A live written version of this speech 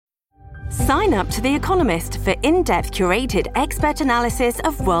Sign up to The Economist for in-depth curated expert analysis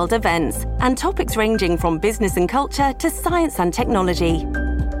of world events and topics ranging from business and culture to science and technology.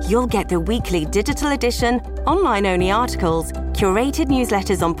 You'll get the weekly digital edition, online-only articles, curated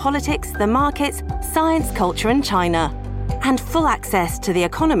newsletters on politics, the markets, science, culture and China, and full access to The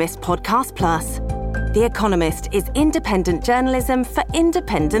Economist Podcast Plus. The Economist is independent journalism for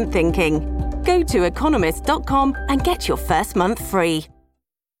independent thinking. Go to economist.com and get your first month free.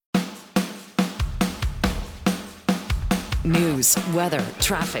 News, weather,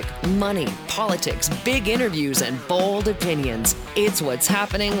 traffic, money, politics, big interviews, and bold opinions. It's what's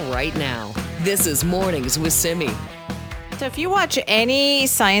happening right now. This is Mornings with Simi. So if you watch any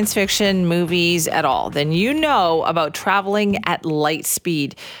science fiction movies at all, then you know about traveling at light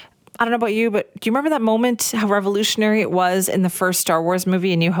speed. I don't know about you, but do you remember that moment, how revolutionary it was in the first Star Wars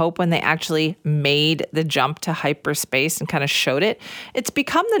movie, A New Hope, when they actually made the jump to hyperspace and kind of showed it? It's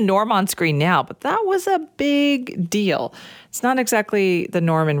become the norm on screen now, but that was a big deal. It's not exactly the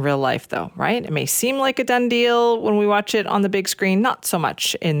norm in real life, though, right? It may seem like a done deal when we watch it on the big screen, not so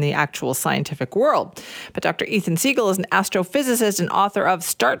much in the actual scientific world. But Dr. Ethan Siegel is an astrophysicist and author of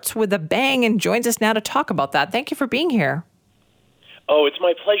Starts with a Bang and joins us now to talk about that. Thank you for being here. Oh, it's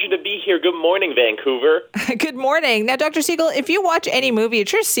my pleasure to be here. Good morning, Vancouver. Good morning. Now, Dr. Siegel, if you watch any movie, it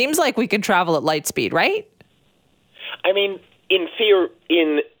sure seems like we can travel at light speed, right? I mean, in theory,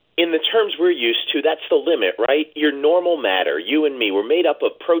 in the terms we're used to, that's the limit, right? Your normal matter, you and me, we're made up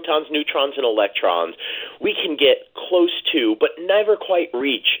of protons, neutrons, and electrons. We can get close to, but never quite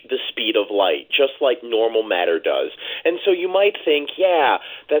reach the speed of light, just like normal matter does. And so you might think, yeah,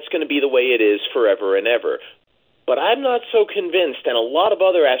 that's going to be the way it is forever and ever. But I'm not so convinced, and a lot of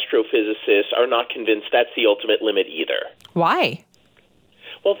other astrophysicists are not convinced that's the ultimate limit either. Why?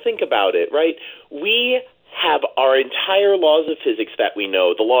 Well, think about it, right? We have our entire laws of physics that we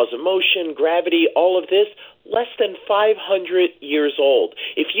know, the laws of motion, gravity, all of this, less than 500 years old.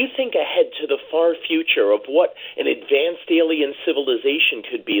 If you think ahead to the far future of what an advanced alien civilization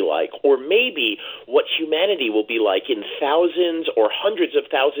could be like, or maybe what humanity will be like in thousands or hundreds of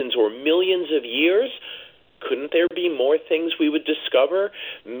thousands or millions of years, couldn't there be more things we would discover?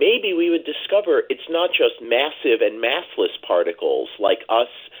 Maybe we would discover it's not just massive and massless particles like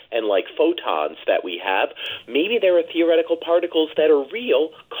us and like photons that we have. Maybe there are theoretical particles that are real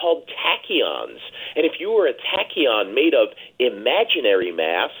called tachyons. And if you were a tachyon made of imaginary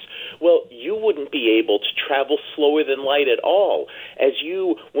mass, well, you wouldn't be able to travel slower than light at all. As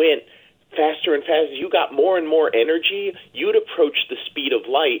you went faster and faster, you got more and more energy, you'd approach the speed of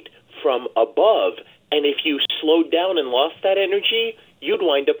light from above. And if you slowed down and lost that energy, you'd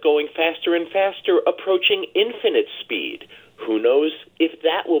wind up going faster and faster, approaching infinite speed. Who knows if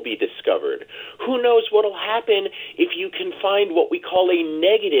that will be discovered? Who knows what will happen if you can find what we call a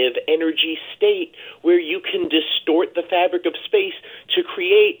negative energy state, where you can distort the fabric of space to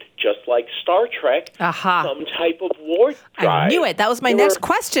create, just like Star Trek, some type of warp drive. I knew it. That was my next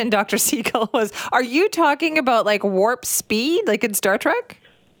question, Dr. Siegel, was, are you talking about like warp speed, like in Star Trek?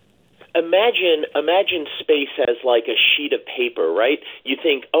 Imagine space as like a sheet of paper, right? You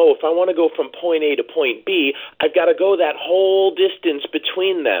think, oh, if I want to go from point A to point B, I've got to go that whole distance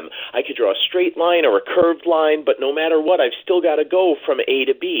between them. I could draw a straight line or a curved line, but no matter what, I've still got to go from A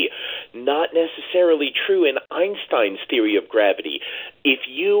to B. Not necessarily true in Einstein's theory of gravity. If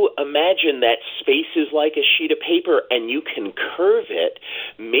you imagine that space is like a sheet of paper and you can curve it,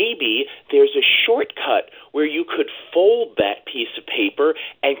 maybe there's a shortcut where you could fold that piece of paper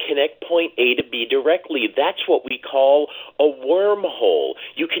and connect point A to B directly. That's what we call a wormhole.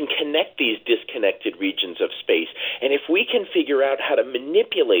 You can connect these disconnected regions of space. And if we can figure out how to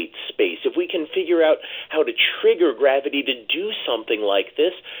manipulate space, if we can figure out how to trigger gravity to do something like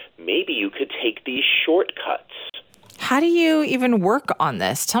this, maybe you could take these shortcuts. How do you even work on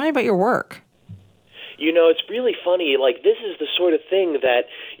this? Tell me about your work. You know, it's really funny. Like, this is the sort of thing that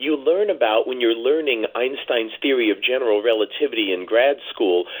you learn about when you're learning Einstein's theory of general relativity in grad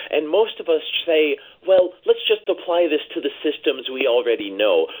school. And most of us say, well, let's just apply this to the systems we already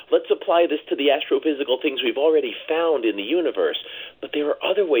know. Let's apply this to the astrophysical things we've already found in the universe. But there are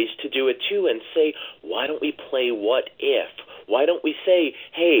other ways to do it, too, and say, why don't we play what if? Why don't we say,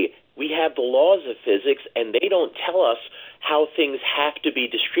 hey, we have the laws of physics, and they don't tell us how things have to be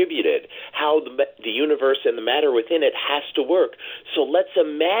distributed, how the universe and the matter within it has to work. So let's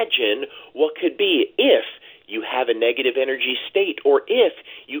imagine what could be if you have a negative energy state, or if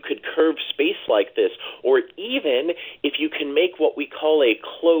you could curve space like this, or even if you can make what we call a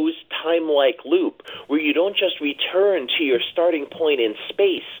closed time-like loop, where you don't just return to your starting point in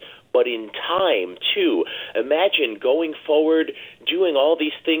space, but in time, too. Imagine going forward, doing all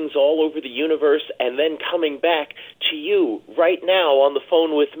these things all over the universe, and then coming back to you right now on the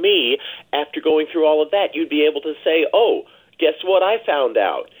phone with me after going through all of that. You'd be able to say, oh, guess what I found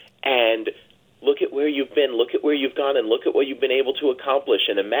out? And look at where you've been, look at where you've gone, and look at what you've been able to accomplish.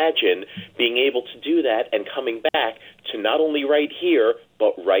 And imagine being able to do that and coming back to not only right here,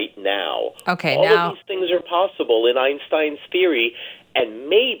 but right now. Okay, all now of these things are possible in Einstein's theory, and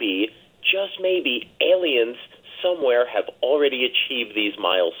maybe, just maybe, aliens somewhere have already achieved these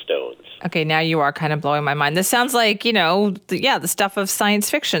milestones. Okay, now you are kind of blowing my mind. This sounds like, the stuff of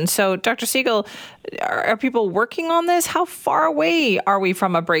science fiction. So, Dr. Siegel, are people working on this? How far away are we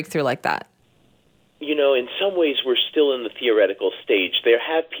from a breakthrough like that? In some ways, we're still in the theoretical stage. We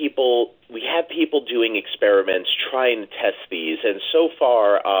have people doing experiments trying to test these, and so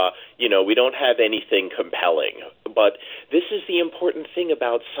far, we don't have anything compelling. But this is the important thing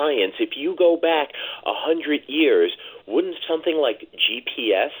about science. If you go back 100 years, wouldn't something like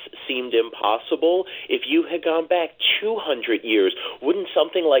GPS seemed impossible? If you had gone back 200 years, wouldn't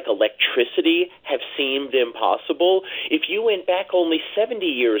something like electricity have seemed impossible? If you went back only 70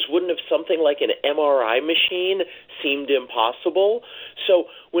 years, wouldn't have something like an MRI machine seemed impossible? So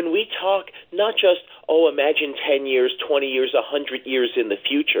when we talk not just, imagine 10 years, 20 years, 100 years in the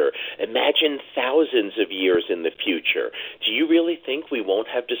future, imagine thousands of years in the future. Do you really think we won't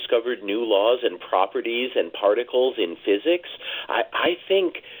have discovered new laws and properties and particles in physics? I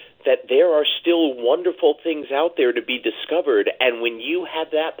think that there are still wonderful things out there to be discovered, and when you have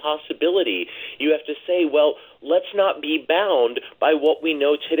that possibility, you have to say, well, let's not be bound by what we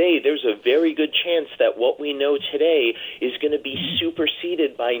know today. There's a very good chance that what we know today is going to be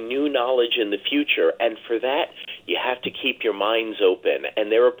superseded by new knowledge in the future, and for that, you have to keep your minds open.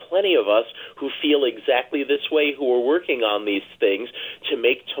 And there are plenty of us who feel exactly this way, who are working on these things to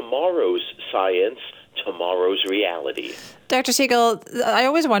make tomorrow's science tomorrow's reality. Dr. Siegel, I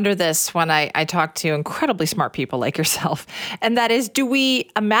always wonder this when I talk to incredibly smart people like yourself, and that is, do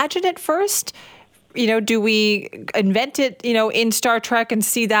we imagine it first? Do we invent it, in Star Trek and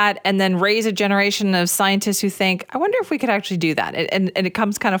see that and then raise a generation of scientists who think, I wonder if we could actually do that? And it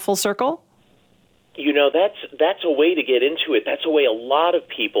comes kind of full circle? That's a way to get into it. That's a way a lot of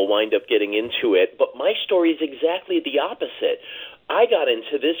people wind up getting into it. But my story is exactly the opposite. I got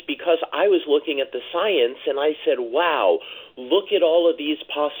into this because I was looking at the science and I said, wow, look at all of these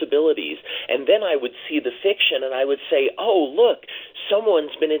possibilities. And then I would see the fiction and I would say, oh, look,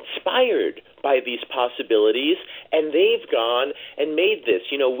 someone's been inspired by these possibilities and they've gone and made this.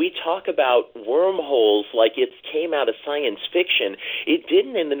 We talk about wormholes like it came out of science fiction. It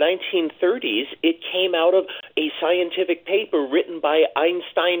didn't in the 1930s. It came out of a scientific paper written by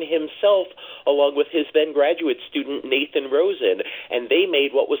Einstein himself along with his then graduate student Nathan Rosen. And they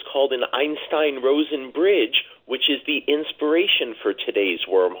made what was called an Einstein-Rosen bridge, which is the inspiration for today's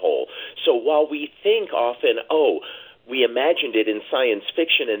wormhole. So while we think often, we imagined it in science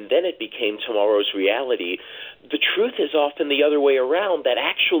fiction and then it became tomorrow's reality, the truth is often the other way around, that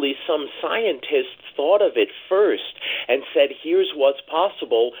actually some scientists thought of it first and said, here's what's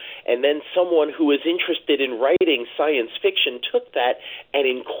possible, and then someone who was interested in writing science fiction took that and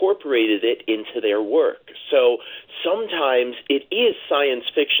incorporated it into their work. So sometimes it is science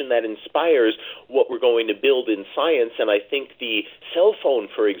fiction that inspires what we're going to build in science, and I think the cell phone,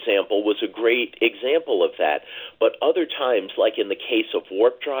 for example, was a great example of that. But other times, like in the case of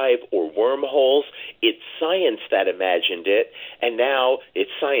warp drive or wormholes, it's science that imagined it, and now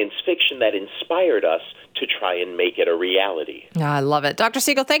it's science fiction that inspired us to try and make it a reality. I love it. Dr.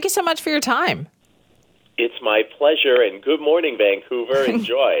 Siegel, thank you so much for your time. It's my pleasure, and good morning, Vancouver.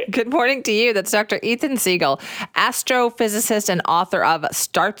 Enjoy. Good morning to you. That's Dr. Ethan Siegel, astrophysicist and author of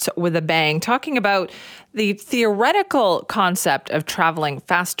Starts with a Bang, talking about the theoretical concept of traveling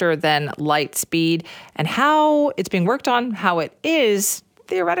faster than light speed and how it's being worked on, how it is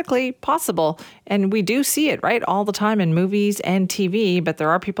theoretically possible. And we do see it, right, all the time in movies and TV, but there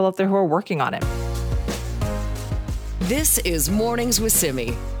are people out there who are working on it. This is Mornings with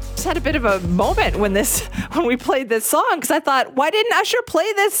Simi. Just had a bit of a moment when we played this song, because I thought, why didn't Usher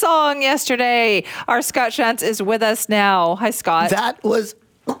play this song yesterday? Our Scott Shantz is with us now. Hi, Scott.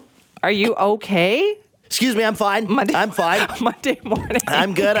 Are you okay? Excuse me, I'm fine. I'm fine. Monday morning.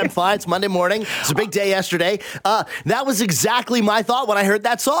 I'm good. I'm fine. It's Monday morning. It's a big day yesterday. That was exactly my thought when I heard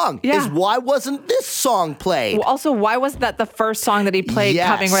that song. Yeah. Is why wasn't this song played? Well, also, why wasn't that the first song that he played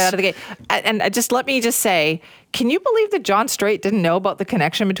coming right out of the gate? And just let me just say, Can you believe that John Strait didn't know about the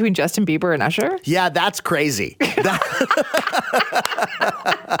connection between Justin Bieber and Usher? Yeah, that's crazy.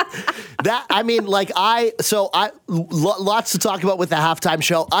 Lots to talk about with the halftime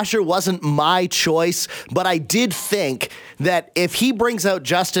show. Usher wasn't my choice, but I did think that if he brings out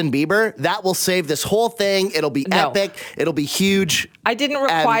Justin Bieber, that will save this whole thing. It'll be epic. It'll be huge. I didn't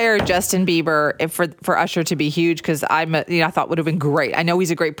require Justin Bieber for Usher to be huge because I thought would have been great. I know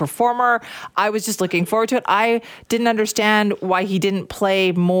he's a great performer. I was just looking forward to it. I didn't understand why he didn't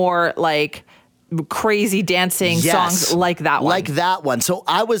play more like crazy dancing songs like that one. So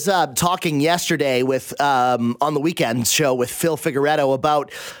I was talking yesterday with on the weekend show with Phil Figueredo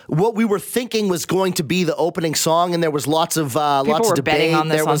about what we were thinking was going to be the opening song, and there was lots of debate. Betting on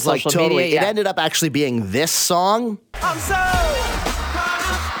this there on was like social media, It ended up actually being this song. I'm so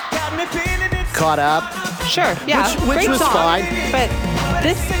got me feeling it. Caught Up. Sure, yeah, which great was song, fine. but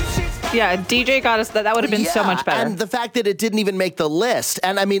this. Yeah, DJ got us that would have been so much better. And the fact that it didn't even make the list.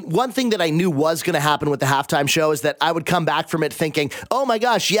 And I mean, one thing that I knew was going to happen with the halftime show is that I would come back from it thinking, oh my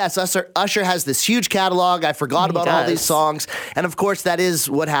gosh, yes, Usher has this huge catalog. I forgot about all these songs. And of course, that is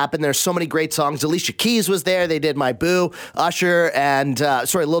what happened. There's so many great songs. Alicia Keys was there. They did My Boo. Usher and,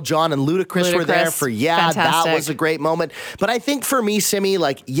 Lil Jon and Ludacris were there for, fantastic. That was a great moment. But I think for me, Simi,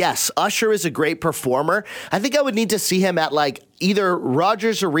 like, yes, Usher is a great performer. I think I would need to see him at like either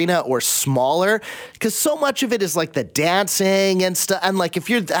Rogers Arena or smaller, because so much of it is like the dancing and stuff. And like,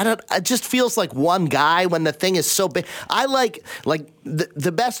 it just feels like one guy when the thing is so big. I like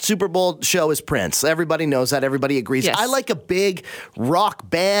the best Super Bowl show is Prince. Everybody knows that. Everybody agrees. Yes. I like a big rock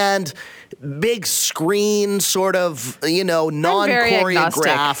band, big screen, sort of,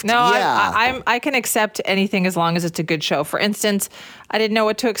 non-choreographed. No, I can accept anything as long as it's a good show. For instance, I didn't know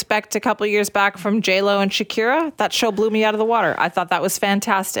what to expect a couple of years back from J-Lo and Shakira. That show blew me out of the water. I thought that was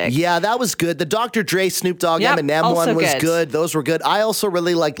fantastic. Yeah, that was good. The Dr. Dre, Snoop Dogg, Eminem one was good. Those were good. I also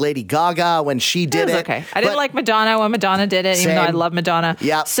really liked Lady Gaga when she did it. Okay. I didn't like Madonna when Madonna did it, even though I love Madonna.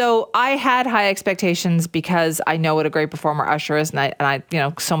 Yeah. So I had high expectations because I know what a great performer Usher is, and I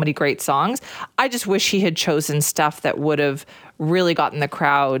so many great songs. I just wish he had chosen stuff that would have really gotten the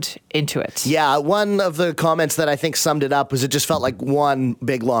crowd into it. Yeah, one of the comments that I think summed it up was it just felt like one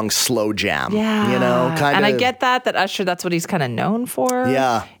big long slow jam. Yeah. kind of. And I get that Usher, that's what he's kind of known for.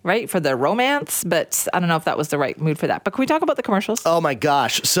 Yeah. Right? For the romance, but I don't know if that was the right mood for that. But can we talk about the commercials? Oh my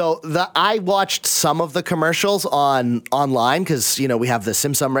gosh. So I watched some of the commercials online because, we have the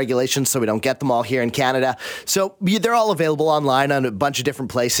SimSum regulations, so we don't get them all here in Canada. So they're all available online on a bunch of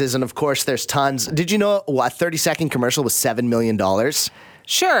different places. And of course, there's tons. Did you know a 30-second commercial was $7 million?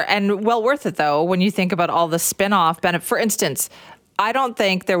 Sure, and well worth it, though, when you think about all the spin-off benefit. For instance, I don't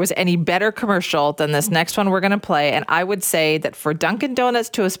think there was any better commercial than this next one we're going to play, and I would say that for Dunkin' Donuts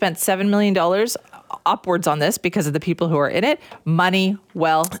to have spent $7 million upwards on this because of the people who are in it, money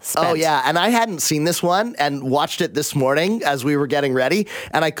well spent. Oh, yeah, and I hadn't seen this one and watched it this morning as we were getting ready,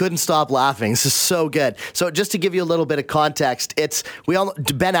 and I couldn't stop laughing. This is so good. So just to give you a little bit of context, Ben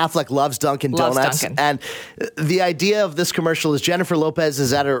Affleck loves Dunkin' Donuts, and the idea of this commercial is Jennifer Lopez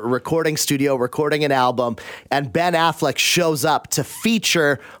is at a recording studio recording an album, and Ben Affleck shows up to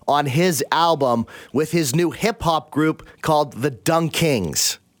feature on his album with his new hip-hop group called the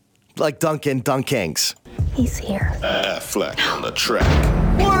Dunkings. Like Dunkin' Dunkings. He's here. Affleck on the track.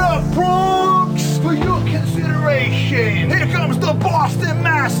 What up, Bronx? For your consideration, here comes the Boston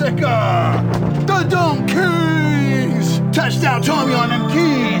Massacre. The Dumb Kings. Touchdown, Tommy on them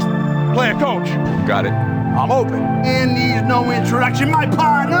keys. Player coach. Got it. I'm open. And needs no introduction, my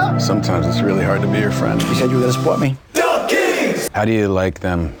partner. Sometimes it's really hard to be your friend. You said you were gonna support me. Dumb Kings. How do you like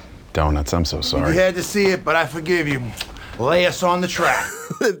them donuts? I'm so sorry. You had to see it, but I forgive you. Lay us on the track.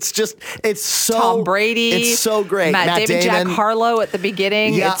 It's so Tom Brady. It's so great. Matt Damon, Damon. Jack Harlow at the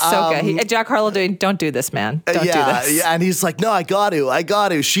beginning. Yeah, it's so good. Jack Harlow doing, don't do this, man. Don't do this. Yeah, and he's like, no, I got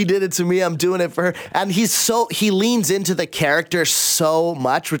to. She did it to me. I'm doing it for her. And he leans into the character so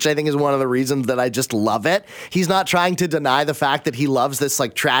much, which I think is one of the reasons that I just love it. He's not trying to deny the fact that he loves this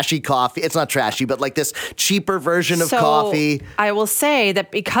like trashy coffee. It's not trashy, but like this cheaper version of coffee. I will say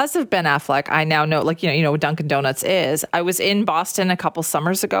that because of Ben Affleck, I now know, like, you know what Dunkin' Donuts is. I was in Boston a couple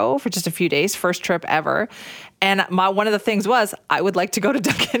summers ago for just a few days, first trip ever. And one of the things was I would like to go to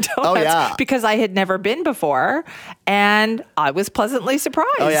Dunkin' Donuts because I had never been before, and I was pleasantly surprised.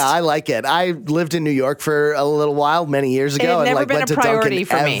 Oh yeah, I like it. I lived in New York for a little while, many years ago, and like went to Dunkin'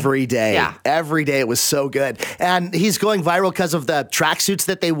 every day. Yeah. Every day. It was so good. And he's going viral because of the tracksuits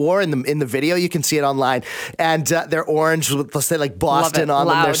that they wore in the video. You can see it online, and they're orange with, let's say, like Boston on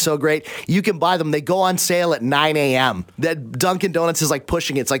them. They're so great. You can buy them. They go on sale at 9 a.m. That Dunkin' Donuts is like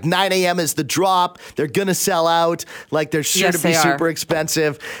pushing it. It's like 9 a.m. is the drop. They're gonna sell out. Like they're sure Yes, to be they are. super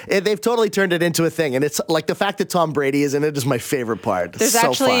expensive. They've totally turned it into a thing. And it's like the fact that Tom Brady is in it is my favorite part. There's so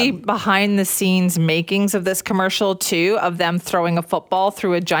actually fun. behind the scenes makings of this commercial too, of them throwing a football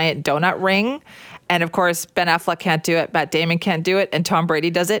through a giant donut ring. And of course, Ben Affleck can't do it, Matt Damon can't do it, and Tom Brady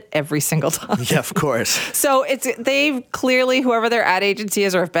does it every single time. Yeah, of course. So they've clearly, whoever their ad agency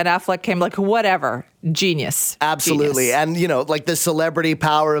is, or if Ben Affleck came, like whatever, genius. Absolutely. Genius. And, like the celebrity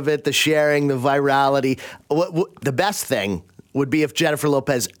power of it, the sharing, the virality. The best thing would be if Jennifer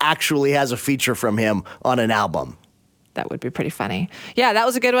Lopez actually has a feature from him on an album. That would be pretty funny. Yeah, that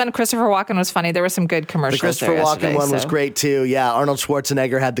was a good one. Christopher Walken was funny. There were some good The commercials Christopher there Walken yesterday, one was so. great too. Yeah, Arnold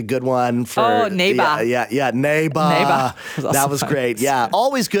Schwarzenegger had the good one for Neighbor. Yeah, Neighbor. Neighbor was also That was fun. great. Yeah,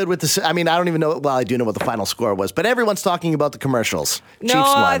 always good with the. I mean, I don't even know. Well, I do know what the final score was, but everyone's talking about the commercials. No,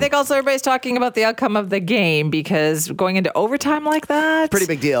 Chiefs won. I think also everybody's talking about the outcome of the game because going into overtime like that, Pretty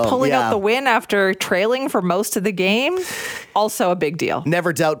big deal, Pulling yeah. out the win after trailing for most of the game, also a big deal.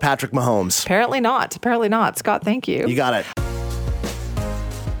 Never doubt Patrick Mahomes. Apparently not. Apparently not. Scott, thank you. You got it.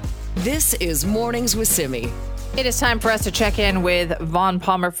 This is Mornings with Simi. It is time for us to check in with Vaughn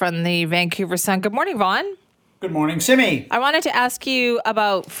Palmer from the Vancouver Sun. Good morning, Vaughn. Good morning, Simi. I wanted to ask you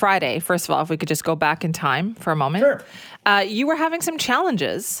about Friday. First of all, if we could just go back in time for a moment. Sure. You were having some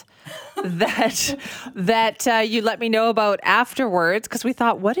challenges that you let me know about afterwards because we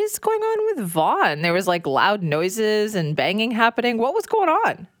thought, what is going on with Vaughn? There was like loud noises and banging happening. What was going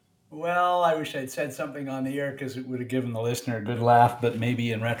on? Well, I wish I'd said something on the air because it would have given the listener a good laugh, but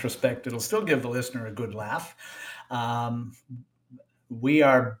maybe in retrospect, it'll still give the listener a good laugh. We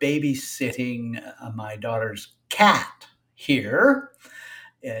are babysitting my daughter's cat here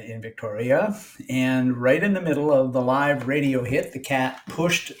in Victoria, and right in the middle of the live radio hit, the cat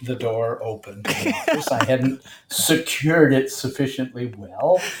pushed the door open to the office. I hadn't secured it sufficiently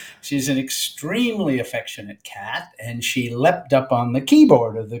well. She's an extremely affectionate cat, and she leapt up on the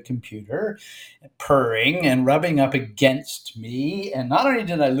keyboard of the computer, purring and rubbing up against me. And not only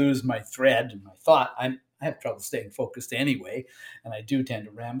did I lose my thread and my thought, I have trouble staying focused anyway, and I do tend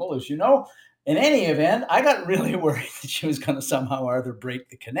to ramble, as you know. In any event, I got really worried that she was going to somehow or other break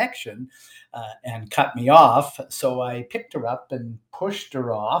the connection and cut me off. So I picked her up and pushed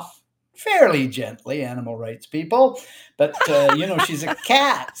her off fairly gently, animal rights people. But, she's a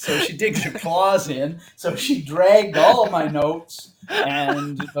cat, so she digs her claws in. So she dragged all of my notes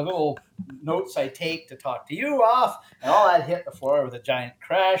and the little notes I take to talk to you off, and all that hit the floor with a giant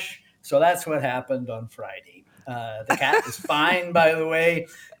crash. So that's what happened on Friday. The cat is fine, by the way.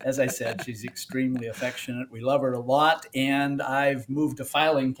 As I said, she's extremely affectionate. We love her a lot. And I've moved a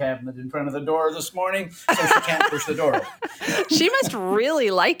filing cabinet in front of the door this morning so she can't push the door open. She must really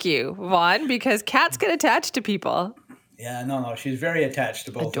like you, Vaughn, because cats get attached to people. Yeah, no, she's very attached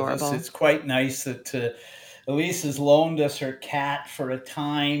to both Adorable. of us. It's quite nice that Elise has loaned us her cat for a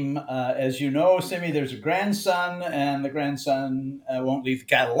time. As you know, Simi, there's a grandson, and the grandson won't leave the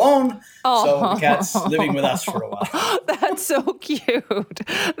cat alone. So the cat's living with us for a while. That's so cute.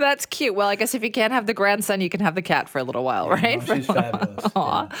 That's cute. Well, I guess if you can't have the grandson, you can have the cat for a little while, right? No, she's fabulous.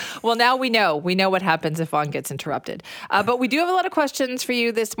 Aw. Yeah. Well, now we know. We know what happens if Vaughn gets interrupted. But we do have a lot of questions for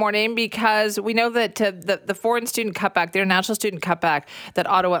you this morning because we know that the foreign student cutback, the international student cutback that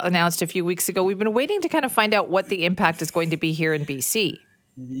Ottawa announced a few weeks ago, we've been waiting to kind of find out what the impact is going to be here in BC.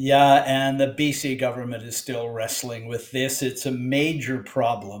 Yeah, and the BC government is still wrestling with this. It's a major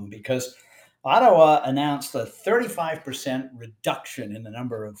problem because Ottawa announced a 35% reduction in the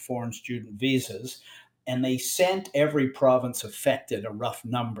number of foreign student visas, and they sent every province affected a rough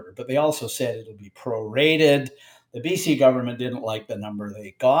number, but they also said it'll be prorated. The BC government didn't like the number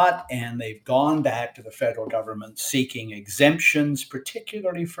they got, and they've gone back to the federal government seeking exemptions,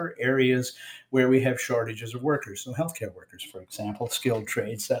 particularly for areas where we have shortages of workers. So healthcare workers, for example, skilled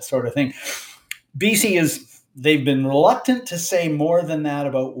trades, that sort of thing. They've been reluctant to say more than that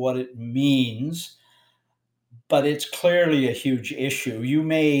about what it means, but it's clearly a huge issue. You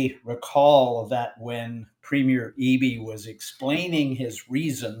may recall that when Premier Eby was explaining his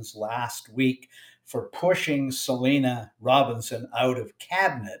reasons last week for pushing Selena Robinson out of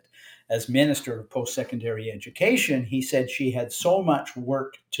cabinet as Minister of Post-Secondary Education, he said she had so much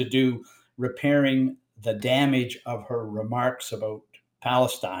work to do repairing the damage of her remarks about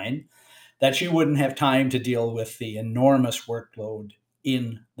Palestine that she wouldn't have time to deal with the enormous workload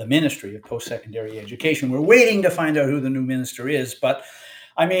in the Ministry of Post-Secondary Education. We're waiting to find out who the new minister is, but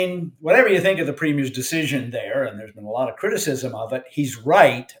I mean, whatever you think of the Premier's decision there, and there's been a lot of criticism of it, he's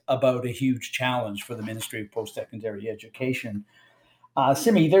right about a huge challenge for the Ministry of Post-Secondary Education.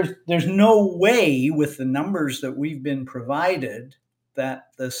 Simi, there's no way with the numbers that we've been provided that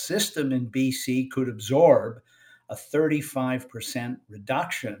the system in BC could absorb a 35%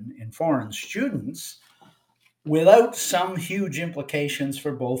 reduction in foreign students without some huge implications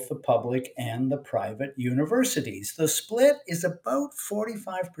for both the public and the private universities. The split is about 45%,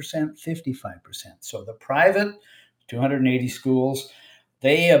 55%. So the private, 280 schools,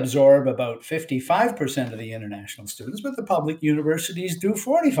 they absorb about 55% of the international students, but the public universities do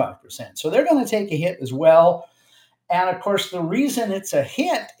 45%. So they're going to take a hit as well. And of course, the reason it's a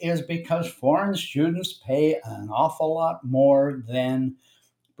hit is because foreign students pay an awful lot more than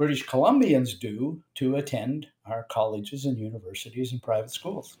British Columbians do to attend our colleges and universities and private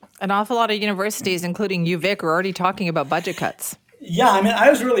schools. An awful lot of universities, including UVic, are already talking about budget cuts. Yeah, I mean, I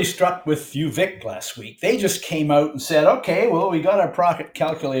was really struck with UVic last week. They just came out and said, okay, well, we got our pocket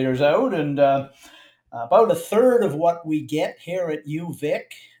calculators out, and about a third of what we get here at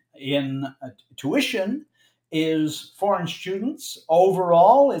UVic in tuition is foreign students.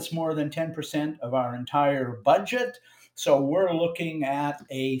 Overall, it's more than 10% of our entire budget. So we're looking at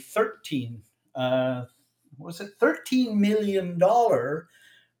a $13 million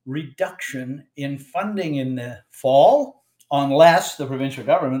reduction in funding in the fall, unless the provincial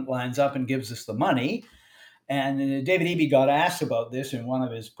government lines up and gives us the money. And David Eby got asked about this in one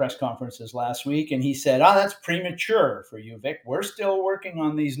of his press conferences last week, and he said, that's premature for UVic. We're still working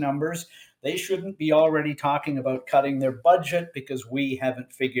on these numbers. They shouldn't be already talking about cutting their budget because we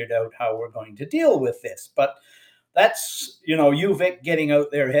haven't figured out how we're going to deal with this. But that's, UVic getting out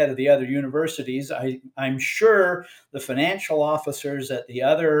there ahead of the other universities. I'm sure the financial officers at the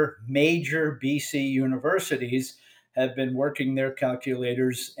other major BC universities have been working their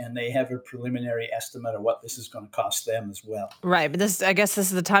calculators, and they have a preliminary estimate of what this is going to cost them as well. Right, but I guess this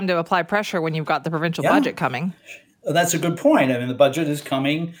is the time to apply pressure when you've got the provincial budget coming. That's a good point. I mean, the budget is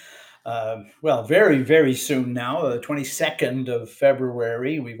coming, very, very soon now, the 22nd of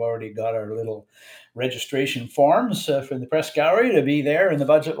February. We've already got our little registration forms for the press gallery to be there in the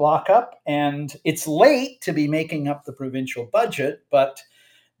budget lockup. And it's late to be making up the provincial budget, but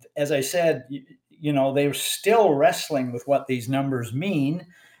as I said, they're still wrestling with what these numbers mean.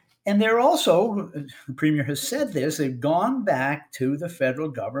 And they're also, the Premier has said this, they've gone back to the federal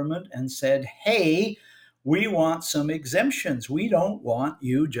government and said, hey, we want some exemptions. We don't want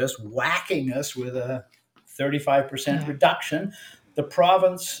you just whacking us with a 35% reduction. The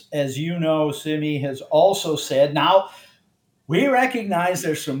province, as you know, Simi, has also said, now, we recognize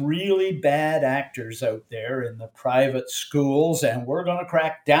there's some really bad actors out there in the private schools, and we're going to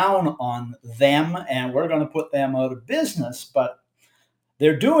crack down on them, and we're going to put them out of business. But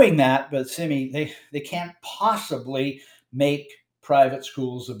they're doing that, but Simi, they can't possibly make private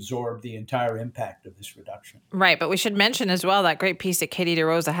schools absorb the entire impact of this reduction. Right, but we should mention as well that great piece that Katie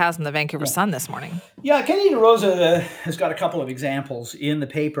DeRosa has in the Vancouver Sun this morning. Yeah, Katie DeRosa has got a couple of examples in the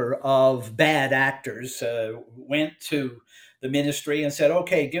paper of bad actors. Went to the ministry and said,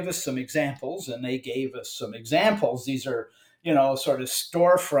 okay, give us some examples. And they gave us some examples. These are, sort of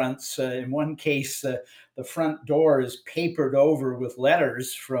storefronts. In one case, the front door is papered over with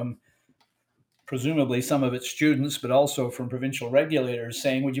letters from presumably some of its students, but also from provincial regulators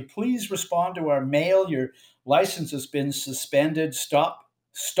saying, would you please respond to our mail? Your license has been suspended. Stop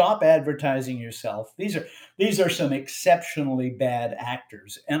advertising yourself. These are some exceptionally bad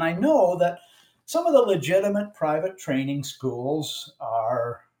actors. And I know that some of the legitimate private training schools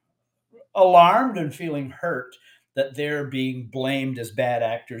are alarmed and feeling hurt that they're being blamed as bad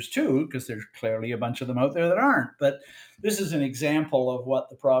actors too, because there's clearly a bunch of them out there that aren't. But this is an example of what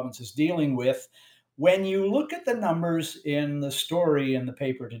the province is dealing with. When you look at the numbers in the story in the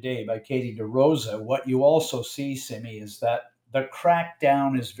paper today by Katie DeRosa, what you also see, Simi, is that the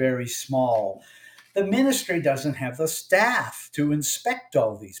crackdown is very small. The ministry doesn't have the staff to inspect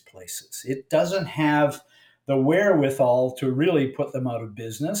all these places. It doesn't have the wherewithal to really put them out of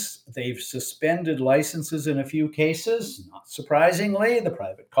business. They've suspended licenses in a few cases. Not surprisingly, the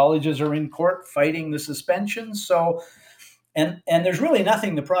private colleges are in court fighting the suspension. So, and there's really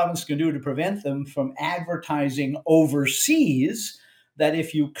nothing the province can do to prevent them from advertising overseas that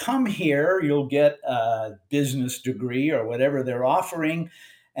if you come here, you'll get a business degree or whatever they're offering.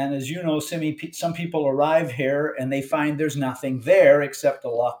 And as you know, Simi, some people arrive here and they find there's nothing there except a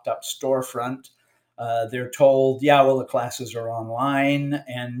locked up storefront. They're told, the classes are online.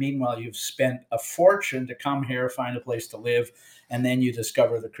 And meanwhile, you've spent a fortune to come here, find a place to live. And then you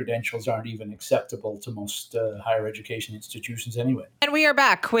discover the credentials aren't even acceptable to most higher education institutions anyway. And we are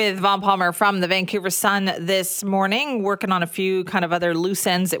back with Vaughn Palmer from the Vancouver Sun this morning, working on a few kind of other loose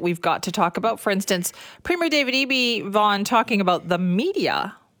ends that we've got to talk about. For instance, Premier David Eby, Vaughn, talking about the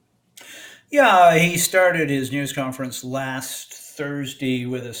media. Yeah, he started his news conference last Thursday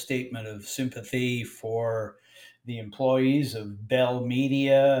with a statement of sympathy for the employees of Bell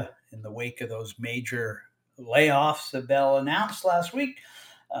Media in the wake of those major layoffs that Bell announced last week.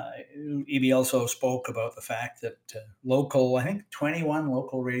 Eby also spoke about the fact that I think 21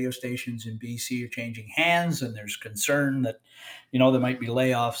 local radio stations in BC are changing hands, and there's concern that, there might be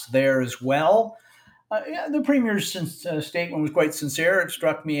layoffs there as well. The Premier's statement was quite sincere, it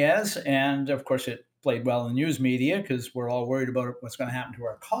struck me as, and of course it played well in the news media because we're all worried about what's going to happen to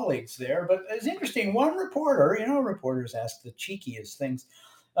our colleagues there. But it's interesting, one reporter, reporters ask the cheekiest things.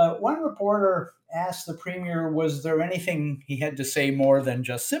 One reporter asked the Premier, was there anything he had to say more than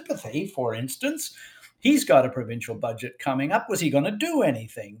just sympathy? For instance, he's got a provincial budget coming up. Was he going to do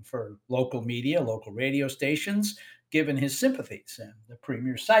anything for local media, local radio stations, given his sympathies? And the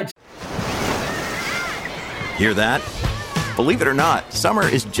Premier's side. Hear that? Believe it or not, summer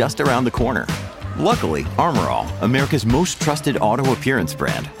is just around the corner. Luckily, Armor All, America's most trusted auto appearance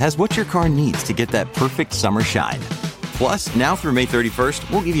brand, has what your car needs to get that perfect summer shine. Plus, now through May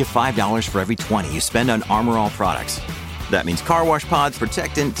 31st, we'll give you $5 for every $20 you spend on Armor All products. That means car wash pods,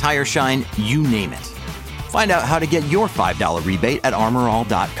 protectant, tire shine, you name it. Find out how to get your $5 rebate at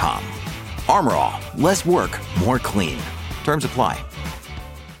armorall.com. Armor All, less work, more clean. Terms apply.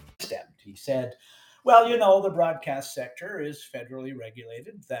 He said, well, the broadcast sector is federally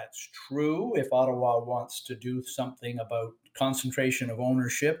regulated. That's true. If Ottawa wants to do something about concentration of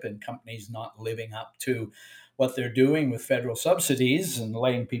ownership and companies not living up to what they're doing with federal subsidies and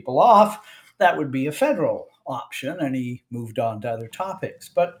laying people off, that would be a federal option. And he moved on to other topics.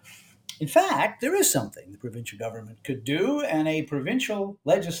 But in fact, there is something the provincial government could do, and a provincial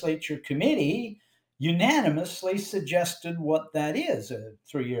legislature committee unanimously suggested what that is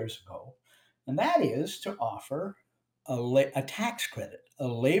 3 years ago. And that is to offer a tax credit, a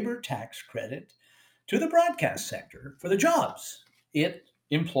labor tax credit to the broadcast sector for the jobs it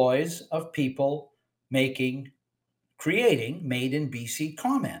employs of people creating made in BC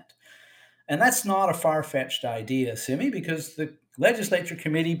content. And that's not a far-fetched idea, Simi, because the legislature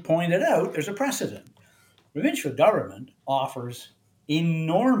committee pointed out there's a precedent. Provincial government offers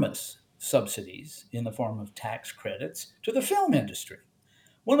enormous subsidies in the form of tax credits to the film industry.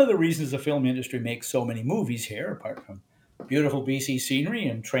 One of the reasons the film industry makes so many movies here, apart from beautiful BC scenery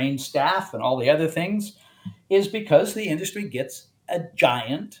and trained staff and all the other things, is because the industry gets a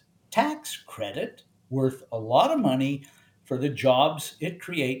giant tax credit worth a lot of money for the jobs it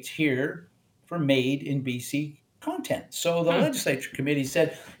creates here for made in BC content. So the legislature committee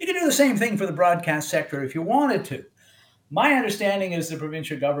said, you can do the same thing for the broadcast sector if you wanted to. My understanding is the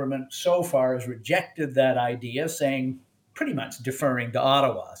provincial government so far has rejected that idea, saying, pretty much deferring to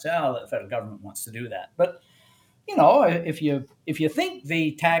Ottawa. So the federal government wants to do that. But, if you think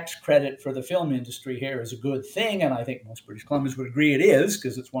the tax credit for the film industry here is a good thing, and I think most British Columbians would agree it is,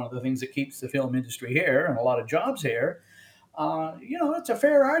 because it's one of the things that keeps the film industry here and a lot of jobs here, it's a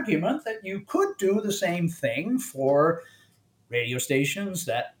fair argument that you could do the same thing for radio stations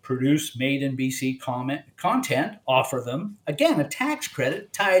that produce made in BC content, offer them, again, a tax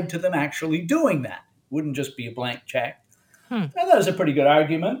credit tied to them actually doing that. Wouldn't just be a blank check. That was a pretty good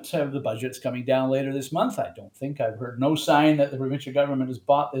argument. The budget's coming down later this month. I've heard no sign that the provincial government has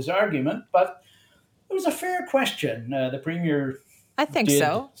bought this argument, but it was a fair question. The Premier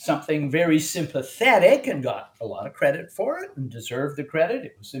did something very sympathetic and got a lot of credit for it and deserved the credit.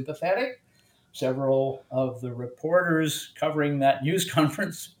 It was sympathetic. Several of the reporters covering that news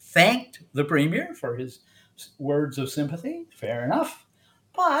conference thanked the Premier for his words of sympathy. Fair enough.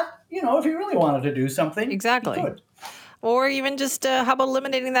 But, if he really wanted to do something, exactly. He could. Or even just, how about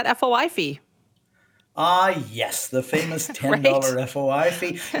eliminating that FOI fee? Yes, the famous $10 FOI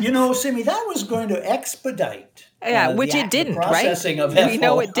fee. Simi, that was going to expedite which it didn't, processing right? Of FOI we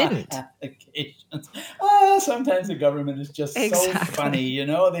know it didn't. Applications. Sometimes the government is just so funny,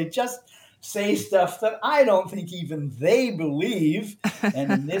 They just say stuff that I don't think even they believe.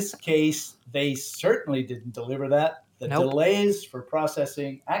 And in this case, they certainly didn't deliver that. The delays for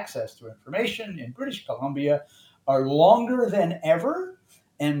processing access to information in British Columbia are longer than ever,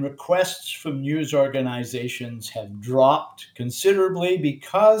 and requests from news organizations have dropped considerably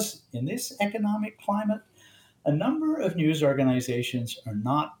because in this economic climate, a number of news organizations are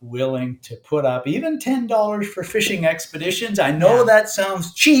not willing to put up even $10 for fishing expeditions. I know that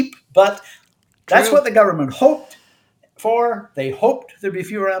sounds cheap, but that's what the government hoped for. They hoped there'd be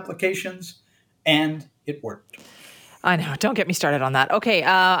fewer applications, and it worked. I know. Don't get me started on that. Okay.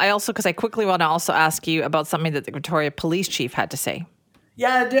 I quickly want to also ask you about something that the Victoria Police Chief had to say.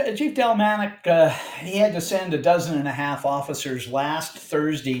 Yeah, Chief Delmanic, he had to send 12.5 officers last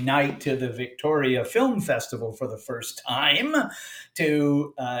Thursday night to the Victoria Film Festival for the first time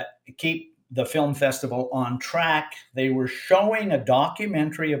to keep the film festival on track. They were showing a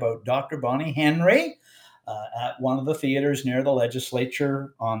documentary about Dr. Bonnie Henry at one of the theaters near the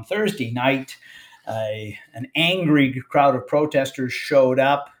legislature on Thursday night. An angry crowd of protesters showed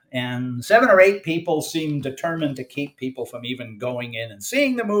up, and 7 or 8 people seemed determined to keep people from even going in and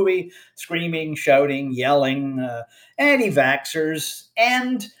seeing the movie, screaming, shouting, yelling, anti-vaxxers.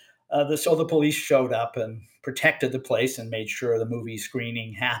 And so the police showed up and protected the place and made sure the movie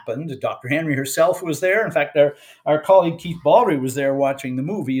screening happened. Dr. Henry herself was there. In fact, our colleague Keith Baldry was there watching the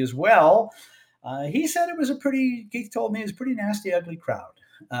movie as well. He said Keith told me it was a pretty nasty, ugly crowd.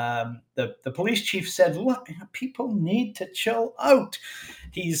 The police chief said, look, people need to chill out.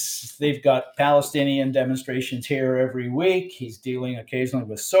 They've got Palestinian demonstrations here every week. He's dealing occasionally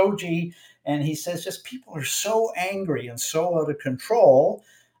with Soji. And he says just people are so angry and so out of control.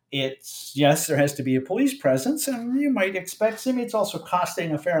 Yes, there has to be a police presence, and you might expect it's also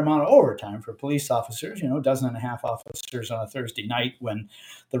costing a fair amount of overtime for police officers, 12.5 officers on a Thursday night when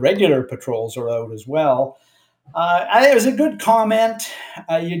the regular patrols are out as well. It was a good comment.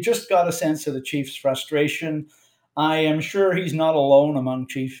 You just got a sense of the chief's frustration. I am sure he's not alone among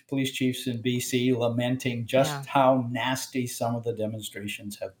police chiefs in BC lamenting just how nasty some of the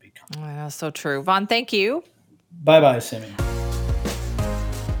demonstrations have become. Oh, that's so true. Vaughn, thank you. Bye-bye, Simi.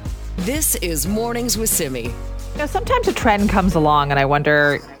 This is Mornings with Simi. Sometimes a trend comes along and I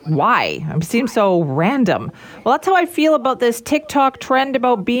wonder why. It seems so random. Well, that's how I feel about this TikTok trend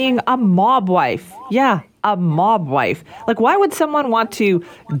about being a mob wife. Yeah, a mob wife. Like, why would someone want to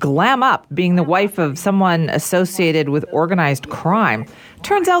glam up being the wife of someone associated with organized crime?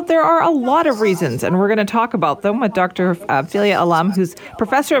 Turns out there are a lot of reasons, and we're going to talk about them with Dr. Philia Allam, who's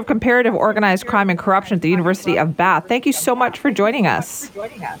professor of comparative organized crime and corruption at the University of Bath. Thank you so much for joining us.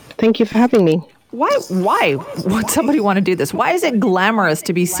 Thank you for having me. Why would somebody want to do this? Why is it glamorous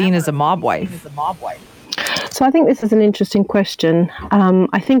to be seen as a mob wife? So I think this is an interesting question.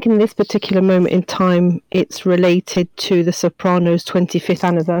 I think in this particular moment in time, it's related to The Sopranos' 25th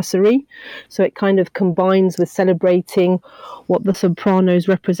anniversary. So it kind of combines with celebrating what The Sopranos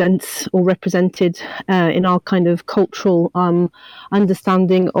represents or represented in our kind of cultural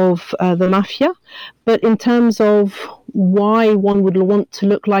understanding of the mafia. But in terms of why one would want to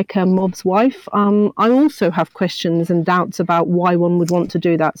look like a mob's wife, I also have questions and doubts about why one would want to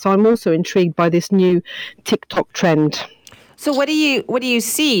do that. So I'm also intrigued by this new TikTok trend. So what do you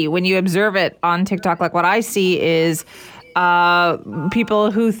see when you observe it on TikTok? Like, what I see is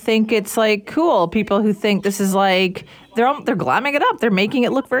people who think it's like cool, people who think this is like they're glamming it up, they're making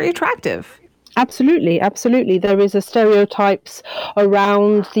it look very attractive. Absolutely. There is a stereotypes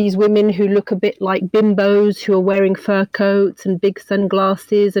around these women who look a bit like bimbos, who are wearing fur coats and big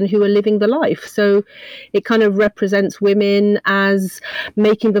sunglasses and who are living the life. So it kind of represents women as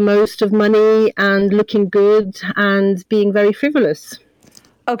making the most of money and looking good and being very frivolous.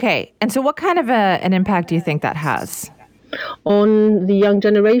 Okay. And so what kind of an impact do you think that has? On the young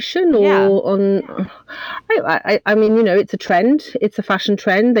generation or on... I mean, it's a trend. It's a fashion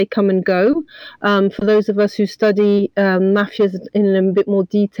trend. They come and go. For those of us who study mafias in a bit more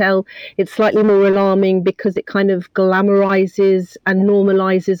detail, it's slightly more alarming because it kind of glamorizes and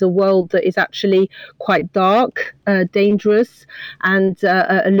normalizes a world that is actually quite dark, dangerous, and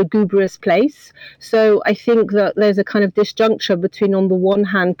a lugubrious place. So I think that there's a kind of disjuncture between, on the one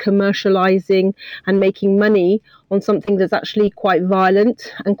hand, commercializing and making money on something that's actually quite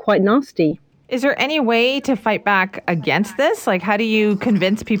violent and quite nasty. Is there any way to fight back against this? Like, how do you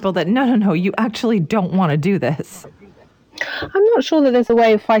convince people that, no, you actually don't want to do this? I'm not sure that there's a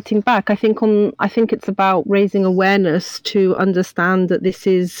way of fighting back. I think it's about raising awareness to understand that this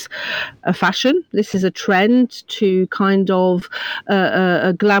is a fashion, this is a trend to kind of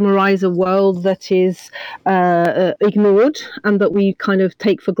glamorize a world that is ignored and that we kind of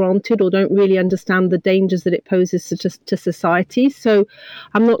take for granted or don't really understand the dangers that it poses to society. So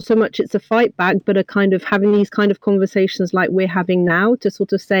I'm not so much it's a fight back, but a kind of having these kind of conversations like we're having now to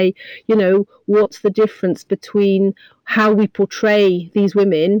sort of say, what's the difference between how we portray these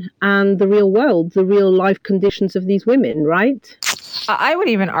women and the real world, the real life conditions of these women, right? I would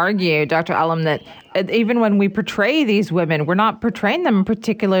even argue, Dr. Allam, that even when we portray these women, we're not portraying them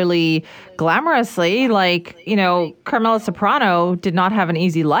particularly glamorously. Like, Carmela Soprano did not have an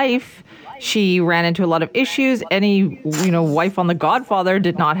easy life. She ran into a lot of issues. Any, wife on The Godfather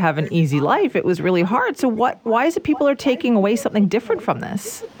did not have an easy life. It was really hard. So why is it people are taking away something different from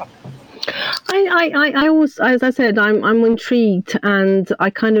this? I always, as I said, I'm intrigued, and I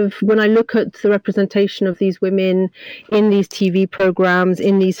kind of, when I look at the representation of these women in these TV programs,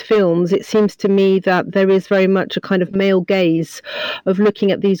 in these films, it seems to me that there is very much a kind of male gaze of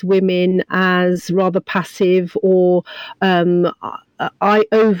looking at these women as rather passive or over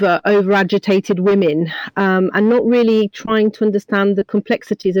agitated women, and not really trying to understand the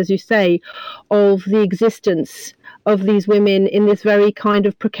complexities, as you say, of the existence of these women in this very kind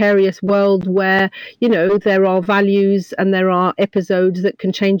of precarious world where, you know, there are values and there are episodes that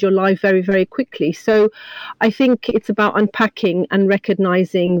can change your life very, very quickly. So I think it's about unpacking and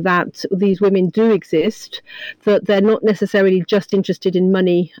recognizing that these women do exist, that they're not necessarily just interested in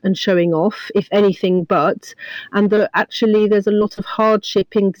money and showing off, if anything but, and that actually there's a lot of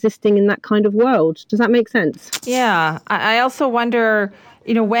hardship existing in that kind of world. Does that make sense? Yeah. I also wonder,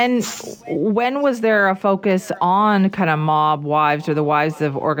 you know, when was there a focus on kind of mob wives or the wives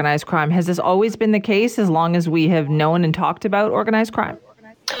of organized crime? Has this always been the case as long as we have known and talked about organized crime?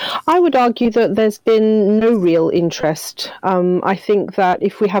 I would argue that there's been no real interest. I think that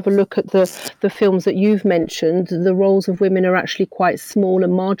if we have a look at the films that you've mentioned, the roles of women are actually quite small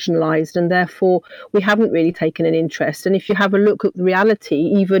and marginalized, and therefore we haven't really taken an interest. And if you have a look at the reality,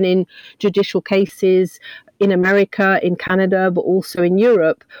 even in judicial cases, in America, in Canada, but also in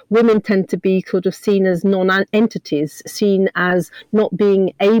Europe, women tend to be sort of seen as non-entities, seen as not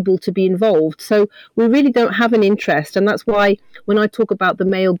being able to be involved. So we really don't have an interest. And that's why when I talk about the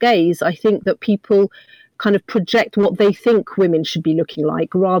male gaze, I think that people kind of project what they think women should be looking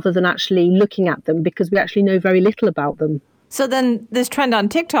like rather than actually looking at them, because we actually know very little about them. So then this trend on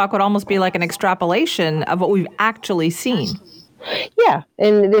TikTok would almost be like an extrapolation of what we've actually seen. Yeah,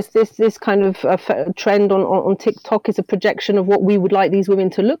 and this kind of trend on TikTok is a projection of what we would like these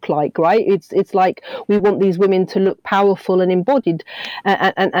women to look like, right? It's like we want these women to look powerful and embodied,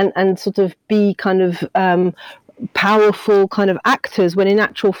 and sort of be kind of powerful kind of actors, when in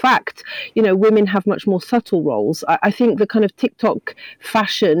actual fact, you know, women have much more subtle roles. I think the kind of TikTok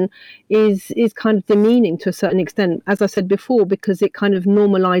fashion is kind of demeaning to a certain extent, as I said before, because it kind of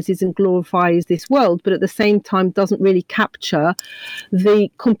normalizes and glorifies this world, but at the same time doesn't really capture the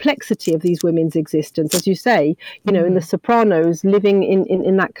complexity of these women's existence. As you say, you know, in The Sopranos, living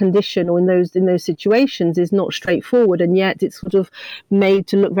in that condition or in those situations is not straightforward, and yet it's sort of made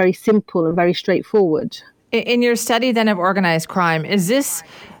to look very simple and very straightforward. In your study then of organized crime, does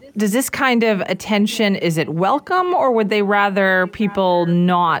this kind of attention, is it welcome, or would they rather people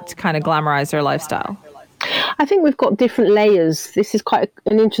not kind of glamorize their lifestyle? I think we've got different layers. This is quite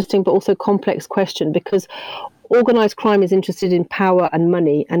an interesting but also complex question, because organised crime is interested in power and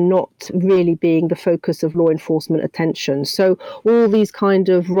money and not really being the focus of law enforcement attention. So all these kind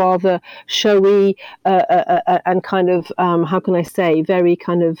of rather showy and kind of, how can I say, very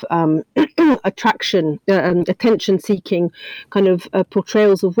kind of attention-seeking kind of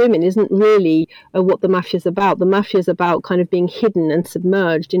portrayals of women isn't really what the mafia's about. The mafia's about kind of being hidden and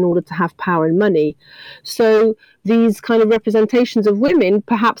submerged in order to have power and money. So these kind of representations of women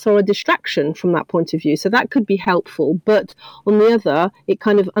perhaps are a distraction from that point of view. So that could be helpful. But on the other, it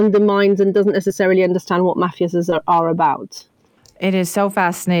kind of undermines and doesn't necessarily understand what mafias are about. It is so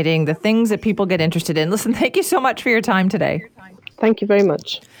fascinating, the things that people get interested in. Listen, thank you so much for your time today. Thank you very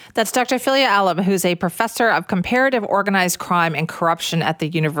much. That's Dr. Filia Alam, who's a professor of comparative organized crime and corruption at the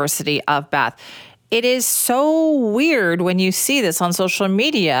University of Bath. It is so weird when you see this on social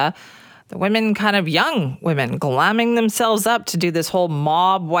media. The women, kind of young women, glamming themselves up to do this whole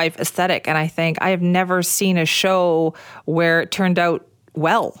mob wife aesthetic. And I think I have never seen a show where it turned out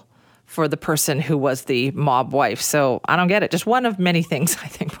well for the person who was the mob wife. So I don't get it. Just one of many things, I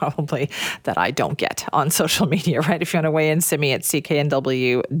think, probably that I don't get on social media, right? If you want to weigh in, Simi at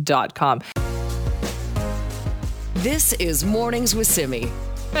cknw.com. This is Mornings with Simi.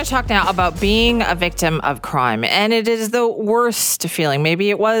 I'm going to talk now about being a victim of crime, and it is the worst feeling. Maybe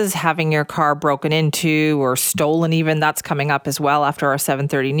it was having your car broken into or stolen even. That's coming up as well after our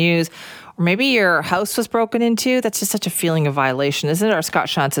 7:30 news. Or maybe your house was broken into. That's just such a feeling of violation, isn't it? Our Scott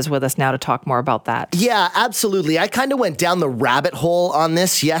Shantz is with us now to talk more about that. Yeah, absolutely. I kind of went down the rabbit hole on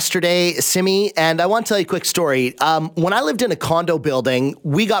this yesterday, Simi, and I want to tell you a quick story. When I lived in a condo building,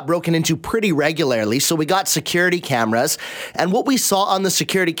 we got broken into pretty regularly, so we got security cameras, and what we saw on the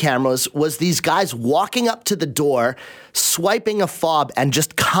security cameras was these guys walking up to the door, swiping a fob and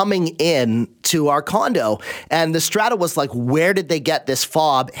just coming in to our condo. And the strata was like, where did they get this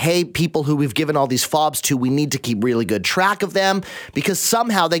fob? Hey, people who we've given all these fobs to, we need to keep really good track of them, because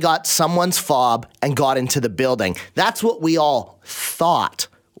somehow they got someone's fob and got into the building. That's what we all thought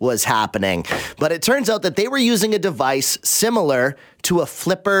was happening. But it turns out that they were using a device similar to a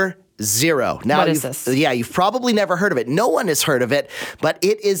flipper Zero. Now, what is this? Yeah, you've probably never heard of it. No one has heard of it, but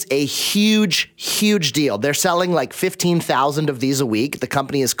it is a huge, huge deal. They're selling like 15,000 of these a week. The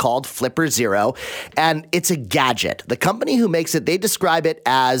company is called Flipper Zero, and it's a gadget. The company who makes it, they describe it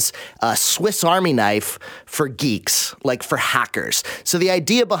as a Swiss Army knife for geeks, like for hackers. So the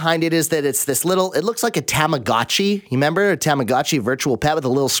idea behind it is that it's this little, it looks like a Tamagotchi. You remember a Tamagotchi virtual pet with a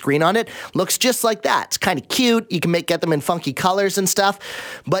little screen on it? Looks just like that. It's kind of cute. You can get them in funky colors and stuff,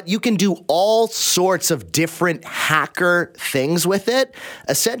 but you can do all sorts of different hacker things with it.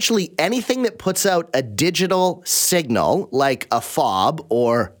 Essentially, anything that puts out a digital signal, like a fob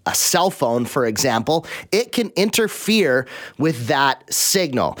or a cell phone, for example, it can interfere with that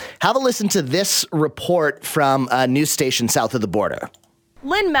signal. Have a listen to this report from a news station south of the border.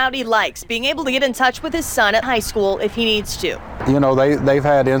 Lynn Mowdy likes being able to get in touch with his son at high school if he needs to. You know, they've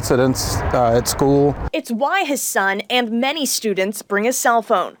had incidents at school. It's why his son and many students bring a cell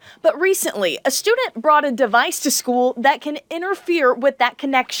phone. But recently, a student brought a device to school that can interfere with that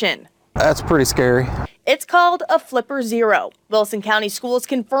connection. That's pretty scary. It's called a Flipper Zero. Wilson County Schools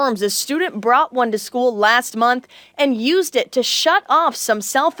confirms a student brought one to school last month and used it to shut off some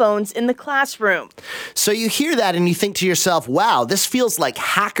cell phones in the classroom. So you hear that and you think to yourself, wow, this feels like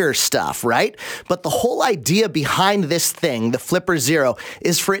hacker stuff, right? But the whole idea behind this thing, the Flipper Zero,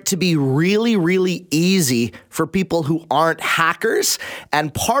 is for it to be really, really easy for people who aren't hackers.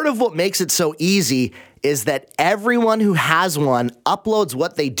 And part of what makes it so easy is that everyone who has one uploads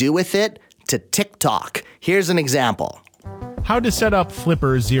what they do with it to TikTok. Here's an example. How to set up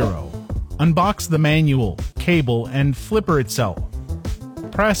Flipper Zero. Unbox the manual, cable, and Flipper itself.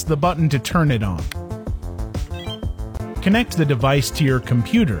 Press the button to turn it on. Connect the device to your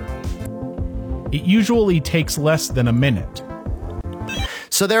computer. It usually takes less than a minute.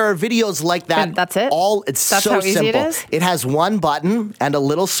 So there are videos like that. And that's it? It's That's so how easy simple. it is? It has one button and a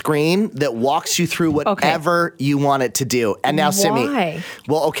little screen that walks you through whatever you want it to do. And now, Simi. Why?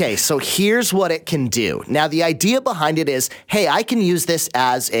 Well, okay, so here's what it can do. Now, the idea behind it is, hey, I can use this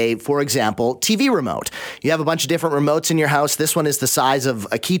as a, for example, TV remote. You have a bunch of different remotes in your house. This one is the size of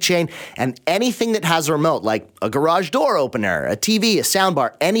a keychain, and anything that has a remote, like a garage door opener, a TV, a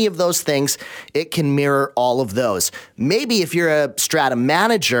soundbar, any of those things, it can mirror all of those. Maybe if you're a Strata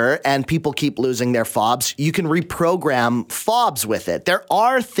manager and people keep losing their fobs, you can reprogram fobs with it. There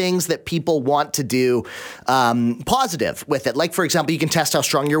are things that people want to do positive with it. Like, for example, you can test how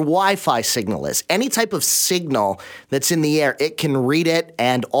strong your Wi-Fi signal is. Any type of signal that's in the air, it can read it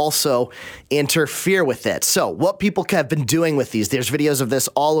and also interfere with it. So what people have been doing with these, there's videos of this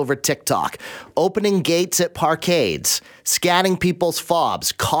all over TikTok. Opening gates at parkades, scanning people's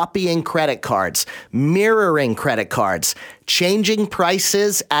fobs, copying credit cards, mirroring credit cards, changing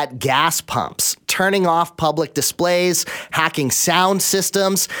prices at gas pumps, turning off public displays, hacking sound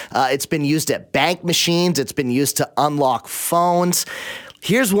systems. It's been used at bank machines. It's been used to unlock phones.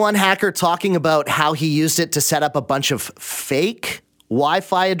 Here's one hacker talking about how he used it to set up a bunch of fake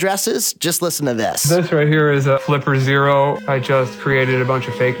Wi-Fi addresses. Just listen to this. This right here is a Flipper Zero. I just created a bunch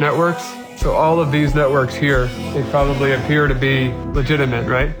of fake networks. So all of these networks here, they probably appear to be legitimate,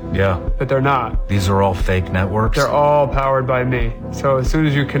 right? Yeah. But they're not. These are all fake networks? They're all powered by me. So as soon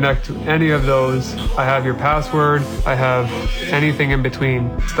as you connect to any of those, I have your password, I have anything in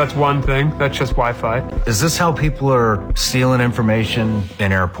between. So that's one thing. That's just Wi-Fi. Is this how people are stealing information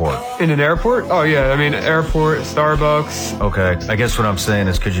in airport? In an airport? Oh yeah, I mean airport, Starbucks. Okay, I guess what I'm saying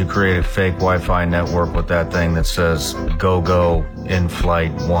is could you create a fake Wi-Fi network with that thing that says go in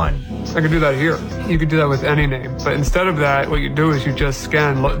flight 1? I could do that here. You could do that with any name. But instead of that, what you do is you just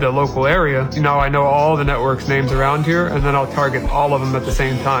scan the local area. Now I know all the network's names around here, and then I'll target all of them at the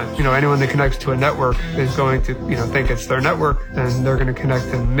same time. You know, anyone that connects to a network is going to, think it's their network, and they're going to connect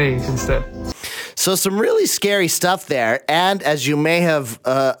to me instead. So some really scary stuff there. And as you may have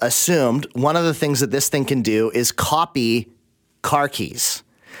assumed, one of the things that this thing can do is copy car keys.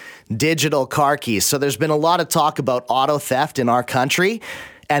 Digital car keys. So there's been a lot of talk about auto theft in our country,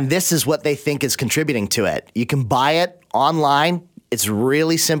 and this is what they think is contributing to it. You can buy it online. It's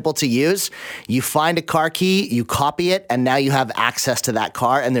really simple to use. You find a car key, you copy it, and now you have access to that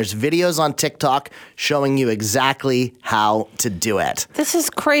car. And there's videos on TikTok showing you exactly how to do it. This is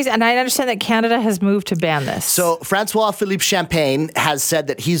crazy. And I understand that Canada has moved to ban this. So Francois-Philippe Champagne has said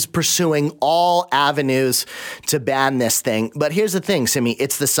that he's pursuing all avenues to ban this thing. But here's the thing, Simi.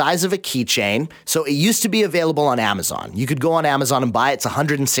 It's the size of a keychain. So it used to be available on Amazon. You could go on Amazon and buy it. It's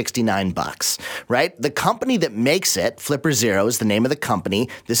 $169, right? The company that makes it, Flipper Zero is the name name of the company.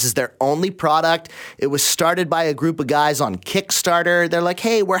 This is their only product. It was started by a group of guys on Kickstarter. They're like,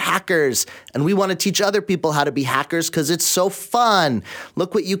 hey, we're hackers, and we want to teach other people how to be hackers because it's so fun.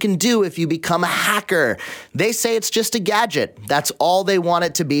 Look what you can do if you become a hacker. They say it's just a gadget. That's all they want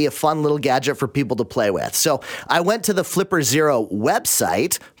it to be, a fun little gadget for people to play with. So I went to the Flipper Zero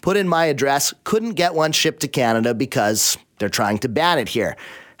website, put in my address, couldn't get one shipped to Canada because they're trying to ban it here.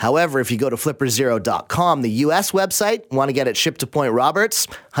 However, if you go to flipperzero.com, the US website, want to get it shipped to Point Roberts,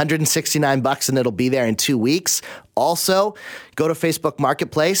 $169 and it'll be there in 2 weeks. Also, go to Facebook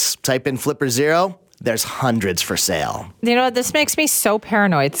Marketplace, type in Flipper Zero. There's hundreds for sale. You know, this makes me so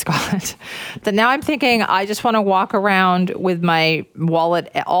paranoid, Scott, that now I'm thinking I just want to walk around with my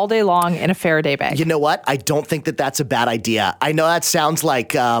wallet all day long in a Faraday bag. You know what? I don't think that that's a bad idea. I know that sounds like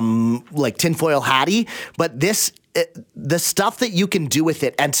tinfoil hatty, but the stuff that you can do with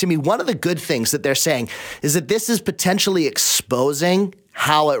it, and to me, one of the good things that they're saying is that this is potentially exposing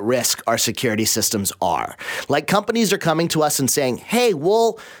how at risk our security systems are. Like, companies are coming to us and saying, hey,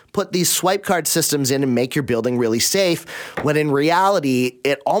 we'll put these swipe card systems in and make your building really safe, when in reality,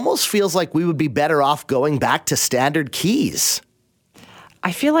 it almost feels like we would be better off going back to standard keys.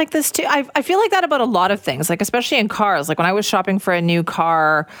 I feel like this too. I feel like that about a lot of things, like especially in cars. Like when I was shopping for a new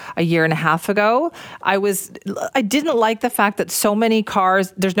car a year and a half ago, I didn't like the fact that so many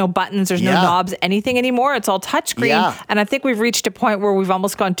cars, there's no buttons, there's no knobs, anything anymore. It's all touchscreen. Yeah. And I think we've reached a point where we've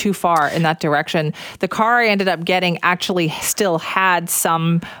almost gone too far in that direction. The car I ended up getting actually still had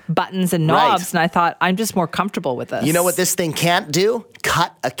some buttons and knobs. Right. And I thought, I'm just more comfortable with this. You know what this thing can't do?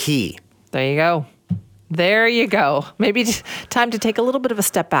 Cut a key. There you go. There you go. Maybe time to take a little bit of a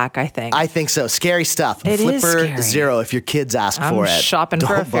step back, I think. I think so. Scary stuff. It Flipper is scary. Zero if your kids ask for it. I'm shopping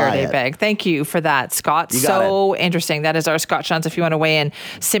for a Faraday bag. Thank you for that, Scott. So interesting. That is our Scott Shantz. If you want to weigh in,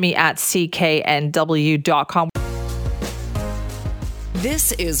 Simi at cknw.com.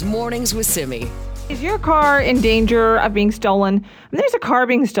 This is Mornings with Simi. Is your car in danger of being stolen? There's a car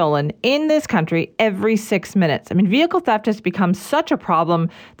being stolen in this country every 6 minutes. I mean, vehicle theft has become such a problem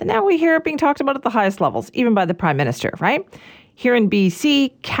that now we hear it being talked about at the highest levels, even by the Prime Minister, right? Here in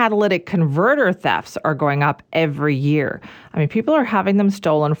BC, catalytic converter thefts are going up every year. I mean, people are having them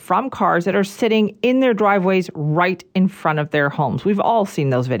stolen from cars that are sitting in their driveways right in front of their homes. We've all seen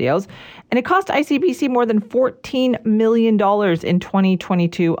those videos. And it cost ICBC more than $14 million in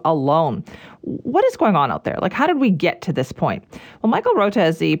 2022 alone. What is going on out there? Like, how did we get to this point? Well, Michael Rota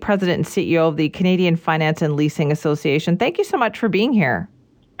is the president and CEO of the Canadian Finance and Leasing Association. Thank you so much for being here.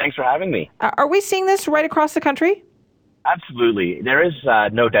 Thanks for having me. Are we seeing this right across the country? Absolutely. There is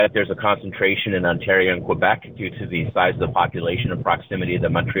no doubt there's a concentration in Ontario and Quebec due to the size of the population and proximity of the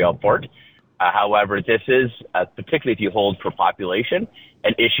Montreal port. However, this is, particularly if you hold for population,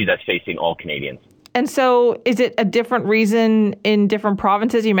 an issue that's facing all Canadians. And so is it a different reason in different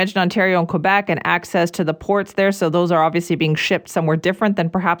provinces? You mentioned Ontario and Quebec and access to the ports there. So those are obviously being shipped somewhere different than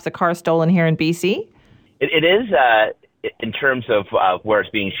perhaps a car stolen here in BC? It is in terms of where it's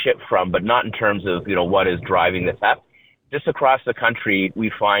being shipped from, but not in terms of, what is driving the theft. Just across the country, we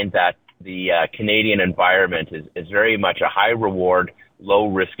find that the Canadian environment is very much a high reward, low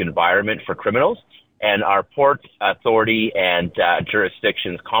risk environment for criminals. And our port authority and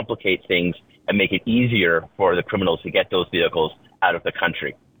jurisdictions complicate things and make it easier for the criminals to get those vehicles out of the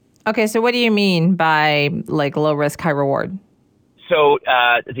country. Okay, so what do you mean by like low risk, high reward? So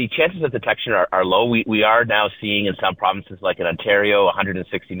the chances of detection are low. We are now seeing in some provinces like in Ontario, a $160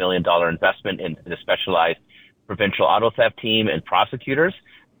 million investment in the specialized provincial auto theft team and prosecutors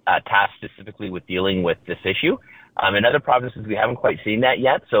tasked specifically with dealing with this issue. In other provinces, we haven't quite seen that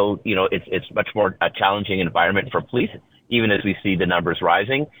yet. So, it's much more a challenging environment for police, even as we see the numbers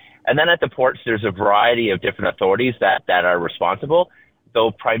rising. And then at the ports, there's a variety of different authorities that are responsible, though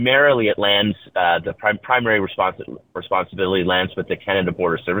primarily it lands, the primary responsibility lands with the Canada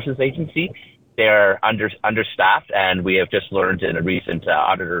Border Services Agency. They're understaffed, and we have just learned in a recent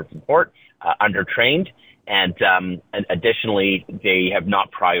auditor report, undertrained. And additionally, they have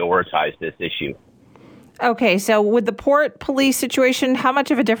not prioritized this issue. Okay, so with the port police situation, how much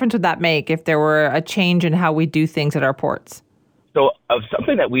of a difference would that make if there were a change in how we do things at our ports? So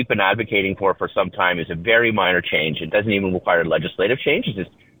something that we've been advocating for some time is a very minor change. It doesn't even require legislative change. It's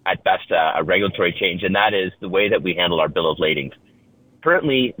just at best a regulatory change, and that is the way that we handle our bill of ladings.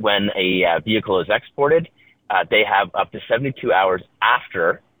 Currently, when a vehicle is exported, they have up to 72 hours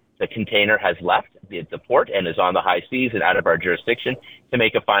after the container has left the port and is on the high seas and out of our jurisdiction to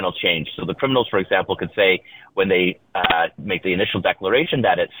make a final change. So the criminals, for example, could say when they make the initial declaration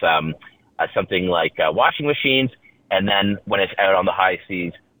that it's something like washing machines, and then when it's out on the high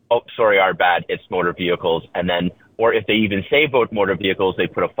seas, oh, sorry, our bad, it's motor vehicles, and then or if they even say motor vehicles, they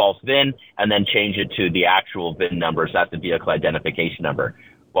put a false VIN and then change it to the actual VIN number. So that's the vehicle identification number.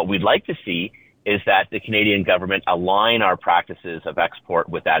 What we'd like to see is that the Canadian government align our practices of export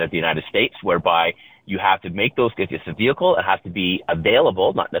with that of the United States, whereby you have to make those, if it's a vehicle, it has to be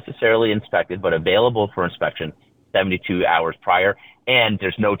available, not necessarily inspected, but available for inspection 72 hours prior, and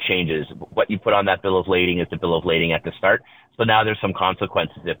there's no changes. What you put on that bill of lading is the bill of lading at the start. So now there's some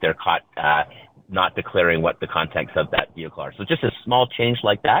consequences if they're caught not declaring what the contents of that vehicle are. So just a small change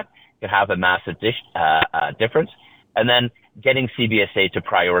like that could have a massive difference. And then getting CBSA to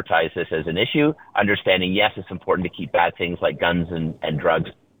prioritize this as an issue, understanding, yes, it's important to keep bad things like guns and drugs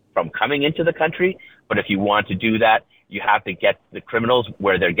from coming into the country. But if you want to do that, you have to get the criminals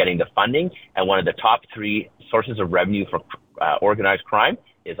where they're getting the funding. And one of the top 3 sources of revenue for organized crime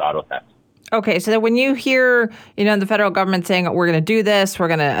is auto theft. Okay, so when you hear, the federal government saying, we're going to do this, we're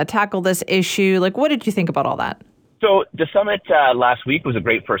going to tackle this issue, like, what did you think about all that? So the summit last week was a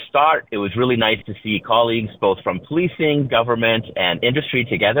great first start. It was really nice to see colleagues both from policing, government, and industry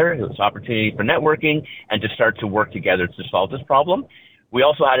together. It was an opportunity for networking and to start to work together to solve this problem. We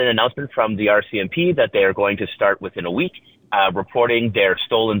also had an announcement from the RCMP that they are going to start within a week reporting their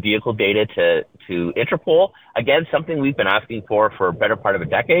stolen vehicle data to Interpol. Again, something we've been asking for a better part of a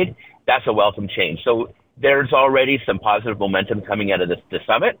decade. That's a welcome change. So there's already some positive momentum coming out of the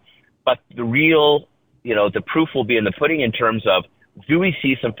summit, but the real the proof will be in the pudding in terms of, do we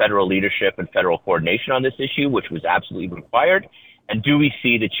see some federal leadership and federal coordination on this issue, which was absolutely required? And do we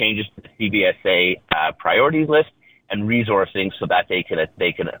see the changes to the CBSA priorities list and resourcing so that they can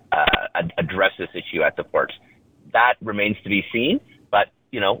address this issue at the ports? That remains to be seen, but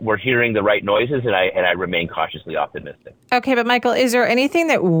we're hearing the right noises, and I remain cautiously optimistic. Okay, but Michael, is there anything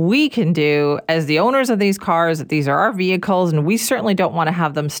that we can do as the owners of these cars, that these are our vehicles, and we certainly don't want to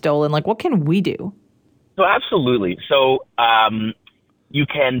have them stolen? Like, what can we do? So absolutely. So you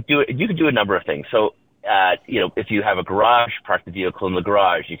can do it. You can do a number of things. So if you have a garage, park the vehicle in the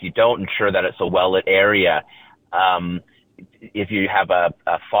garage. If you don't, ensure that it's a well-lit area. If you have a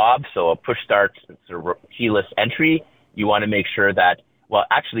fob, so a push start sort of keyless entry, you want to make sure that, well,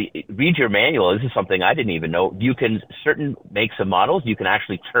 actually read your manual. This is something I didn't even know. You can, certain makes and models, you can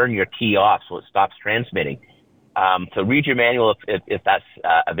actually turn your key off so it stops transmitting. So read your manual if that's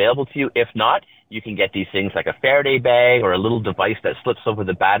available to you. If not, you can get these things like a Faraday bag or a little device that slips over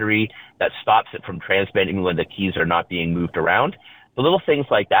the battery that stops it from transmitting when the keys are not being moved around. The little things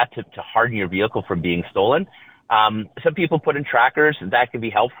like that to harden your vehicle from being stolen. Some people put in trackers. That can be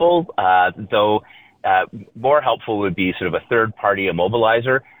helpful, though more helpful would be sort of a third-party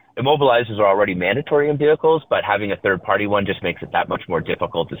immobilizer. Immobilizers are already mandatory in vehicles, but having a third-party one just makes it that much more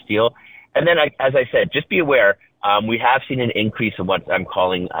difficult to steal. And then, as I said, just be aware, we have seen an increase in what I'm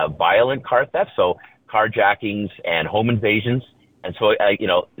calling violent car theft, so carjackings and home invasions. And so,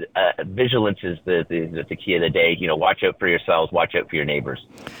 vigilance is the key of the day. Watch out for yourselves, watch out for your neighbors.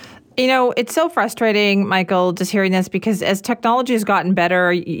 It's so frustrating, Michael, just hearing this, because as technology has gotten better,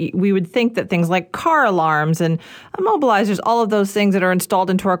 we would think that things like car alarms and immobilizers, all of those things that are installed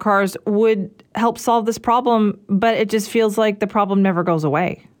into our cars would help solve this problem, but it just feels like the problem never goes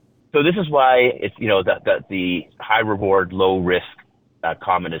away. So this is why it's, the high reward, low risk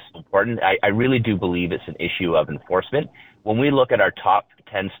comment is so important. I really do believe it's an issue of enforcement. When we look at our top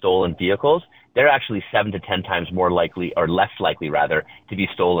 10 stolen vehicles, they're actually 7 to 10 times more likely, or less likely rather, to be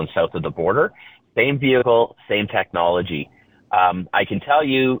stolen south of the border. Same vehicle, same technology. I can tell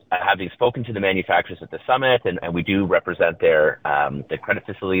you, having spoken to the manufacturers at the summit, and we do represent their credit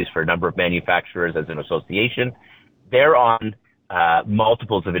facilities for a number of manufacturers as an association, they're on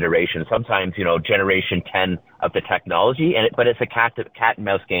multiples of iterations, sometimes, generation 10 of the technology, but it's a cat and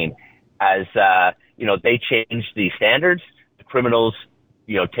mouse game. As, they change the standards, the criminals,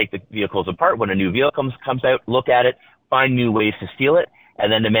 take the vehicles apart when a new vehicle comes out, look at it, find new ways to steal it. And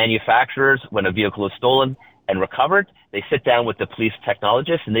then the manufacturers, when a vehicle is stolen and recovered, they sit down with the police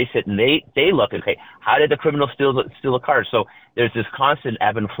technologists and they sit and they look, okay, how did the criminal steal a car? So there's this constant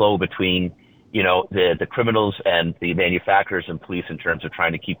ebb and flow between, the criminals and the manufacturers and police in terms of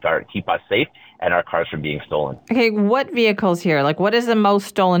trying to keep us safe and our cars from being stolen. Okay, what vehicles here? Like, what is the most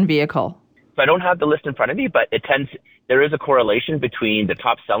stolen vehicle? So I don't have the list in front of me, but there is a correlation between the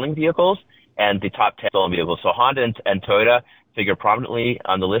top selling vehicles and the top 10 stolen vehicles. So Honda and Toyota figure prominently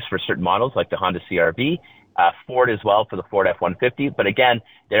on the list for certain models like the Honda CR-V, Ford as well for the Ford F-150. But again,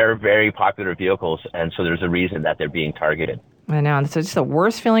 they're very popular vehicles, and so there's a reason that they're being targeted. I know. It's just the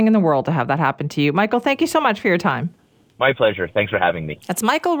worst feeling in the world to have that happen to you. Michael, thank you so much for your time. My pleasure. Thanks for having me. That's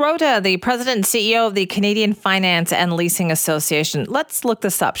Michael Rota, the president and CEO of the Canadian Finance and Leasing Association. Let's look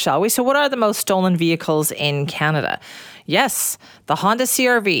this up, shall we? So what are the most stolen vehicles in Canada? Yes, the Honda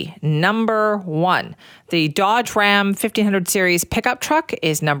CR-V, number 1. The Dodge Ram 1500 series pickup truck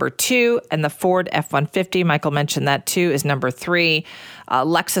is number 2. And the Ford F-150, Michael mentioned that too, is number 3.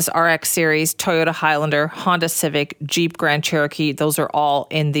 Lexus RX series, Toyota Highlander, Honda Civic, Jeep Grand Cherokee, those are all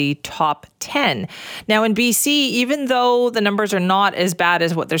in the top 10. Now in BC, even though the numbers are not as bad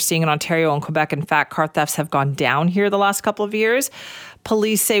as what they're seeing in Ontario and Quebec, in fact, car thefts have gone down here the last couple of years,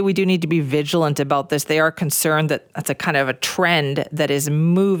 police say we do need to be vigilant about this. They are concerned that that's a kind of a trend that is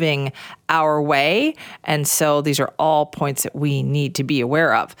moving our way. And so these are all points that we need to be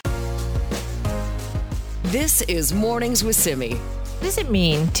aware of. This is Mornings with Simi. What does it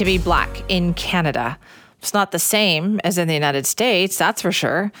mean to be Black in Canada? It's not the same as in the United States, that's for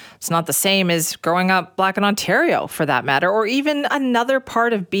sure. It's not the same as growing up Black in Ontario, for that matter, or even another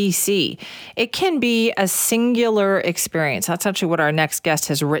part of BC. It can be a singular experience. That's actually what our next guest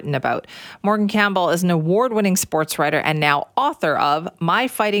has written about. Morgan Campbell is an award-winning sports writer and now author of My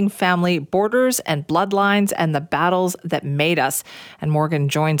Fighting Family, Borders and Bloodlines and the Battles That Made Us. And Morgan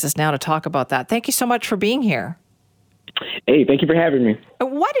joins us now to talk about that. Thank you so much for being here. Hey, thank you for having me.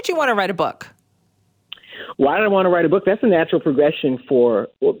 Why did you want to write a book? Why did I want to write a book? That's a natural progression for,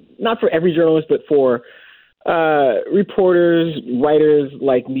 well, not for every journalist, but for reporters, writers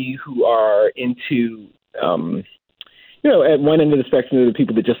like me who are into, at one end of the spectrum are the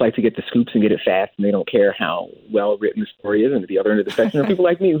people that just like to get the scoops and get it fast, and they don't care how well written the story is. And at the other end of the spectrum are people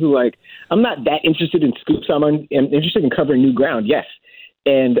like me who I'm not that interested in scoops. I'm interested in covering new ground, yes.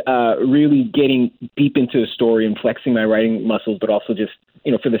 And really getting deep into a story and flexing my writing muscles, but also just,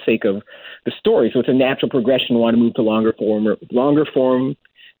 for the sake of the story. So it's a natural progression. I want to move to longer form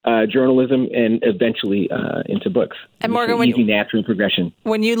journalism and eventually into books. And Morgan, easy natural progression.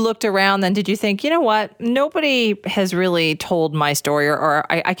 When you looked around, then did you think, you know what? Nobody has really told my story, or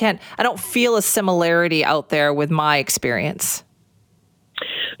I don't feel a similarity out there with my experience?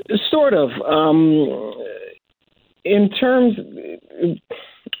 Sort of. In terms,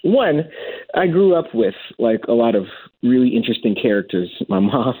 one, I grew up with a lot of really interesting characters. My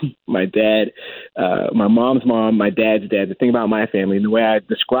mom, my dad, my mom's mom, my dad's dad. The thing about my family and the way I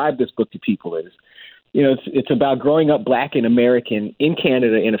describe this book to people is, it's about growing up Black and American in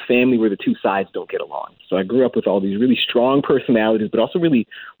Canada in a family where the two sides don't get along. So I grew up with all these really strong personalities, but also really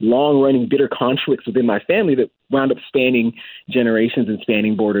long-running bitter conflicts within my family that wound up spanning generations and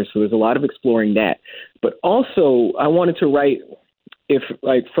spanning borders. So there's a lot of exploring that. But also I wanted to write,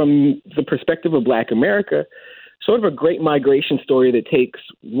 from the perspective of Black America, sort of a great migration story that takes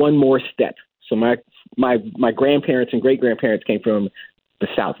one more step. So my grandparents and great-grandparents came from the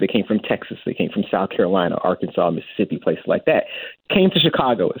South. They came from Texas. They came from South Carolina, Arkansas, Mississippi, places like that. Came to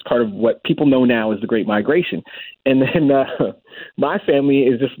Chicago as part of what people know now as the Great Migration. And then my family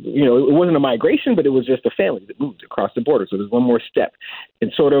is just, it wasn't a migration, but it was just a family that moved across the border. So there's one more step.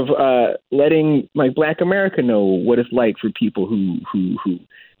 And sort of letting Black America know what it's like for people who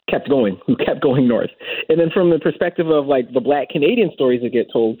kept going north. And then from the perspective of the Black Canadian stories that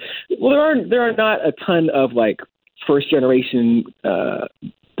get told, well, there are not a ton of first generation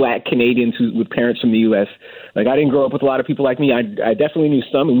Black Canadians with parents from the U.S. I didn't grow up with a lot of people like me. I definitely knew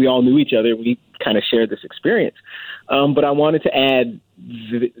some, and we all knew each other. We kind of shared this experience. But I wanted to add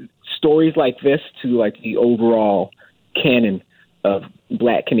stories like this to the overall canon of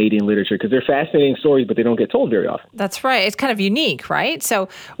Black Canadian literature, because they're fascinating stories, but they don't get told very often. That's right. It's kind of unique, right? So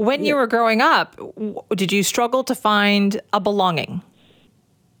when you were growing up, did you struggle to find a belonging?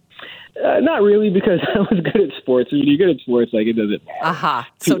 Not really, because I was good at sports. When you're good at sports, it doesn't matter. Aha,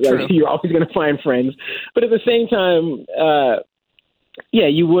 so true. You're always going to find friends. But at the same time,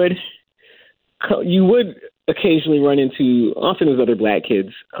 you would occasionally run into, often as other Black kids,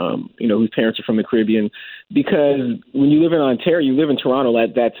 whose parents are from the Caribbean, because when you live in Ontario, you live in Toronto,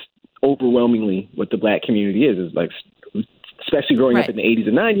 that's overwhelmingly what the Black community is especially growing up in the 80s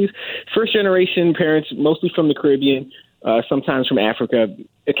and 90s. First generation parents, mostly from the Caribbean, sometimes from Africa.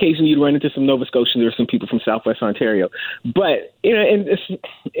 Occasionally you'd run into some Nova Scotians. There were some people from Southwest Ontario. But,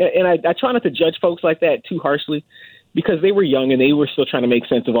 I try not to judge folks like that too harshly, because they were young and they were still trying to make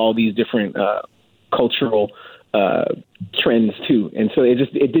sense of all these different cultural trends too. And so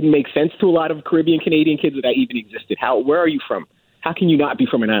it didn't make sense to a lot of Caribbean Canadian kids that I even existed. Where are you from? How can you not be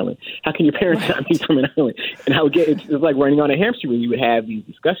from an island? How can your parents not be from an island? And it's like running on a hamster wheel. You would have these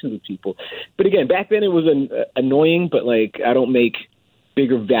discussions with people. But again, back then it was annoying, but I don't make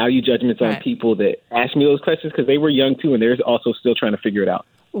bigger value judgments on people that ask me those questions, because they were young too, and they're also still trying to figure it out.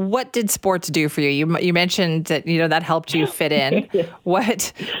 What did sports do for you? You mentioned that, that helped you fit in.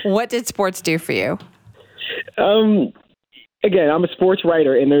 What did sports do for you? Again, I'm a sports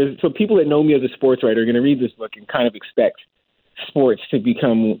writer, and so people that know me as a sports writer are going to read this book and kind of expect sports to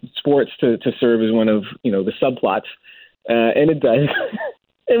serve as one of, the subplots. And it does.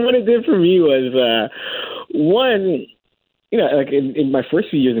 And what it did for me was, one, like in my first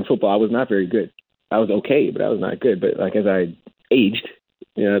few years in football, I was not very good. I was okay, but I was not good. But like as I aged,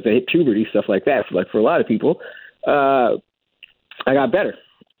 as I hit puberty, stuff like that, for a lot of people, I got better.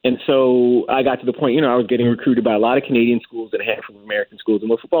 And so I got to the point, I was getting recruited by a lot of Canadian schools and a handful of American schools. And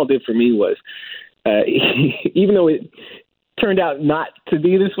what football did for me was, even though it turned out not to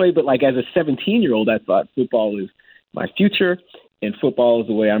be this way, but like as a 17-year-old, I thought football is my future. And football is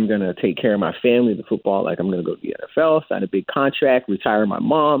the way I'm going to take care of my family. The football, like I'm going to go to the NFL, sign a big contract, retire my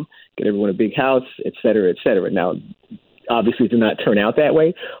mom, get everyone a big house, et cetera, et cetera. Now, obviously, it did not turn out that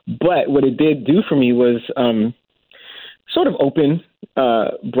way. But what it did do for me was sort of open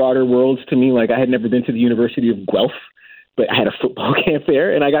broader worlds to me. Like I had never been to the University of Guelph, but I had a football camp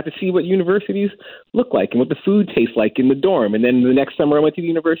there, and I got to see what universities look like and what the food tastes like in the dorm. And then the next summer, I went to the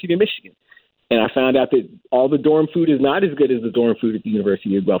University of Michigan. And I found out that all the dorm food is not as good as the dorm food at the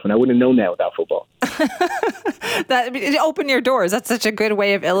University of Guelph, and I wouldn't have known that without football. It opened your doors. That's such a good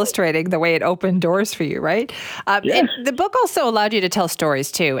way of illustrating the way it opened doors for you, right? And the book also allowed you to tell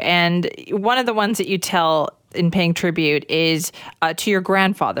stories, too. And one of the ones that you tell in paying tribute is to your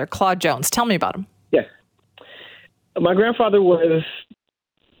grandfather, Claude Jones. Tell me about him. Yes. My grandfather was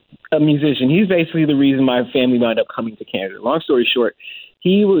a musician. He's basically the reason my family wound up coming to Canada. Long story short,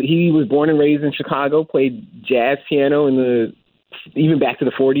 he was born and raised in Chicago, played jazz piano even back to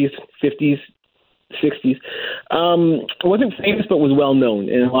the 40s, 50s, 60s. Wasn't famous, but was well known.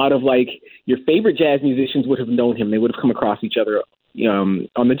 And a lot of like your favorite jazz musicians would have known him. They would have come across each other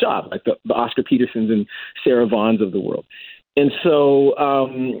on the job, like the Oscar Petersons and Sarah Vaughns of the world. And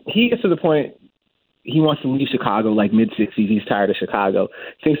so he gets to the point he wants to leave Chicago, like mid-60s. He's tired of Chicago.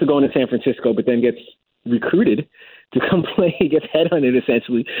 Thinks of going to San Francisco, but then gets recruited to come play. He gets headhunted,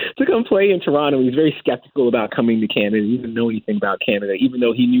 essentially, to come play in Toronto. He's very skeptical about coming to Canada. He didn't know anything about Canada, even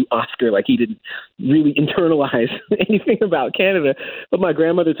though he knew Oscar. Like, he didn't really internalize anything about Canada. But my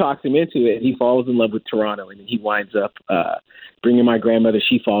grandmother talks him into it, and he falls in love with Toronto, and he winds up bringing my grandmother.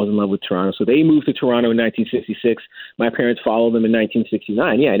 She falls in love with Toronto. So they moved to Toronto in 1966. My parents followed them in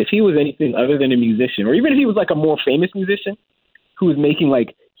 1969. Yeah, and if he was anything other than a musician, or even if he was like a more famous musician who was making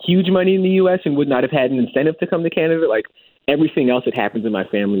like huge money in the U.S. and would not have had an incentive to come to Canada, like everything else that happens in my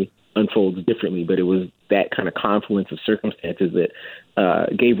family unfolds differently. But it was that kind of confluence of circumstances that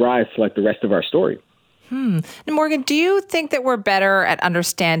gave rise to like the rest of our story. And Morgan, do you think that we're better at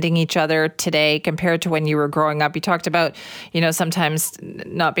understanding each other today compared to when you were growing up? You talked about, sometimes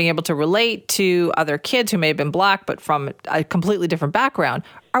not being able to relate to other kids who may have been Black, but from a completely different background.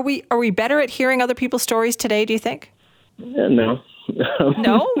 Are we better at hearing other people's stories today, do you think? No.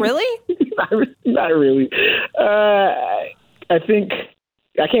 No, really? Not really. I think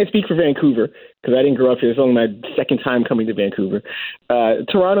I can't speak for Vancouver because I didn't grow up here. It's only my second time coming to Vancouver.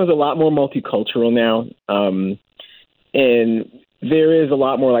 Toronto's a lot more multicultural now, and there is a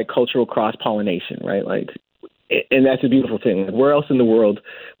lot more like cultural cross-pollination, right? Like, and that's a beautiful thing. Like, where else in the world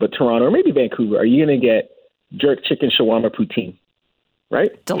but Toronto or maybe Vancouver are you going to get jerk chicken shawarma poutine?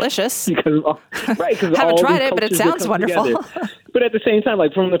 Right? Delicious. Because haven't tried it, but it sounds wonderful. But at the same time,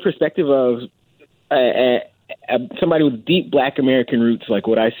 like from the perspective of somebody with deep Black American roots, like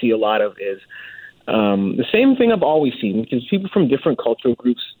what I see a lot of is the same thing I've always seen, which is people from different cultural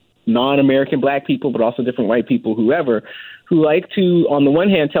groups, non-American Black people, but also different white people, whoever, who like to, on the one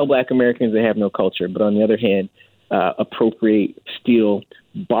hand, tell Black Americans they have no culture, but on the other hand, appropriate, steal,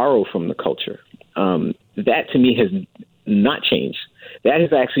 borrow from the culture. That to me has not changed. That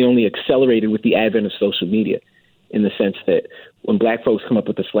has actually only accelerated with the advent of social media, in the sense that when Black folks come up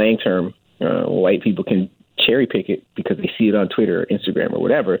with a slang term, white people can cherry pick it because they see it on Twitter or Instagram or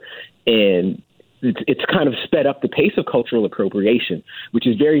whatever, and it's kind of sped up the pace of cultural appropriation, which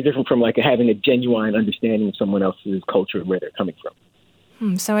is very different from like having a genuine understanding of someone else's culture and where they're coming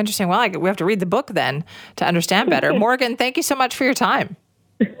from. So interesting. Well, we have to read the book then to understand better. Morgan, thank you so much for your time.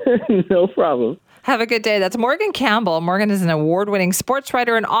 No problem. Have a good day. That's Morgan Campbell. Morgan is an award-winning sports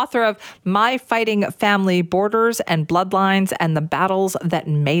writer and author of My Fighting Family: Borders and Bloodlines and the Battles That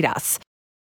Made Us.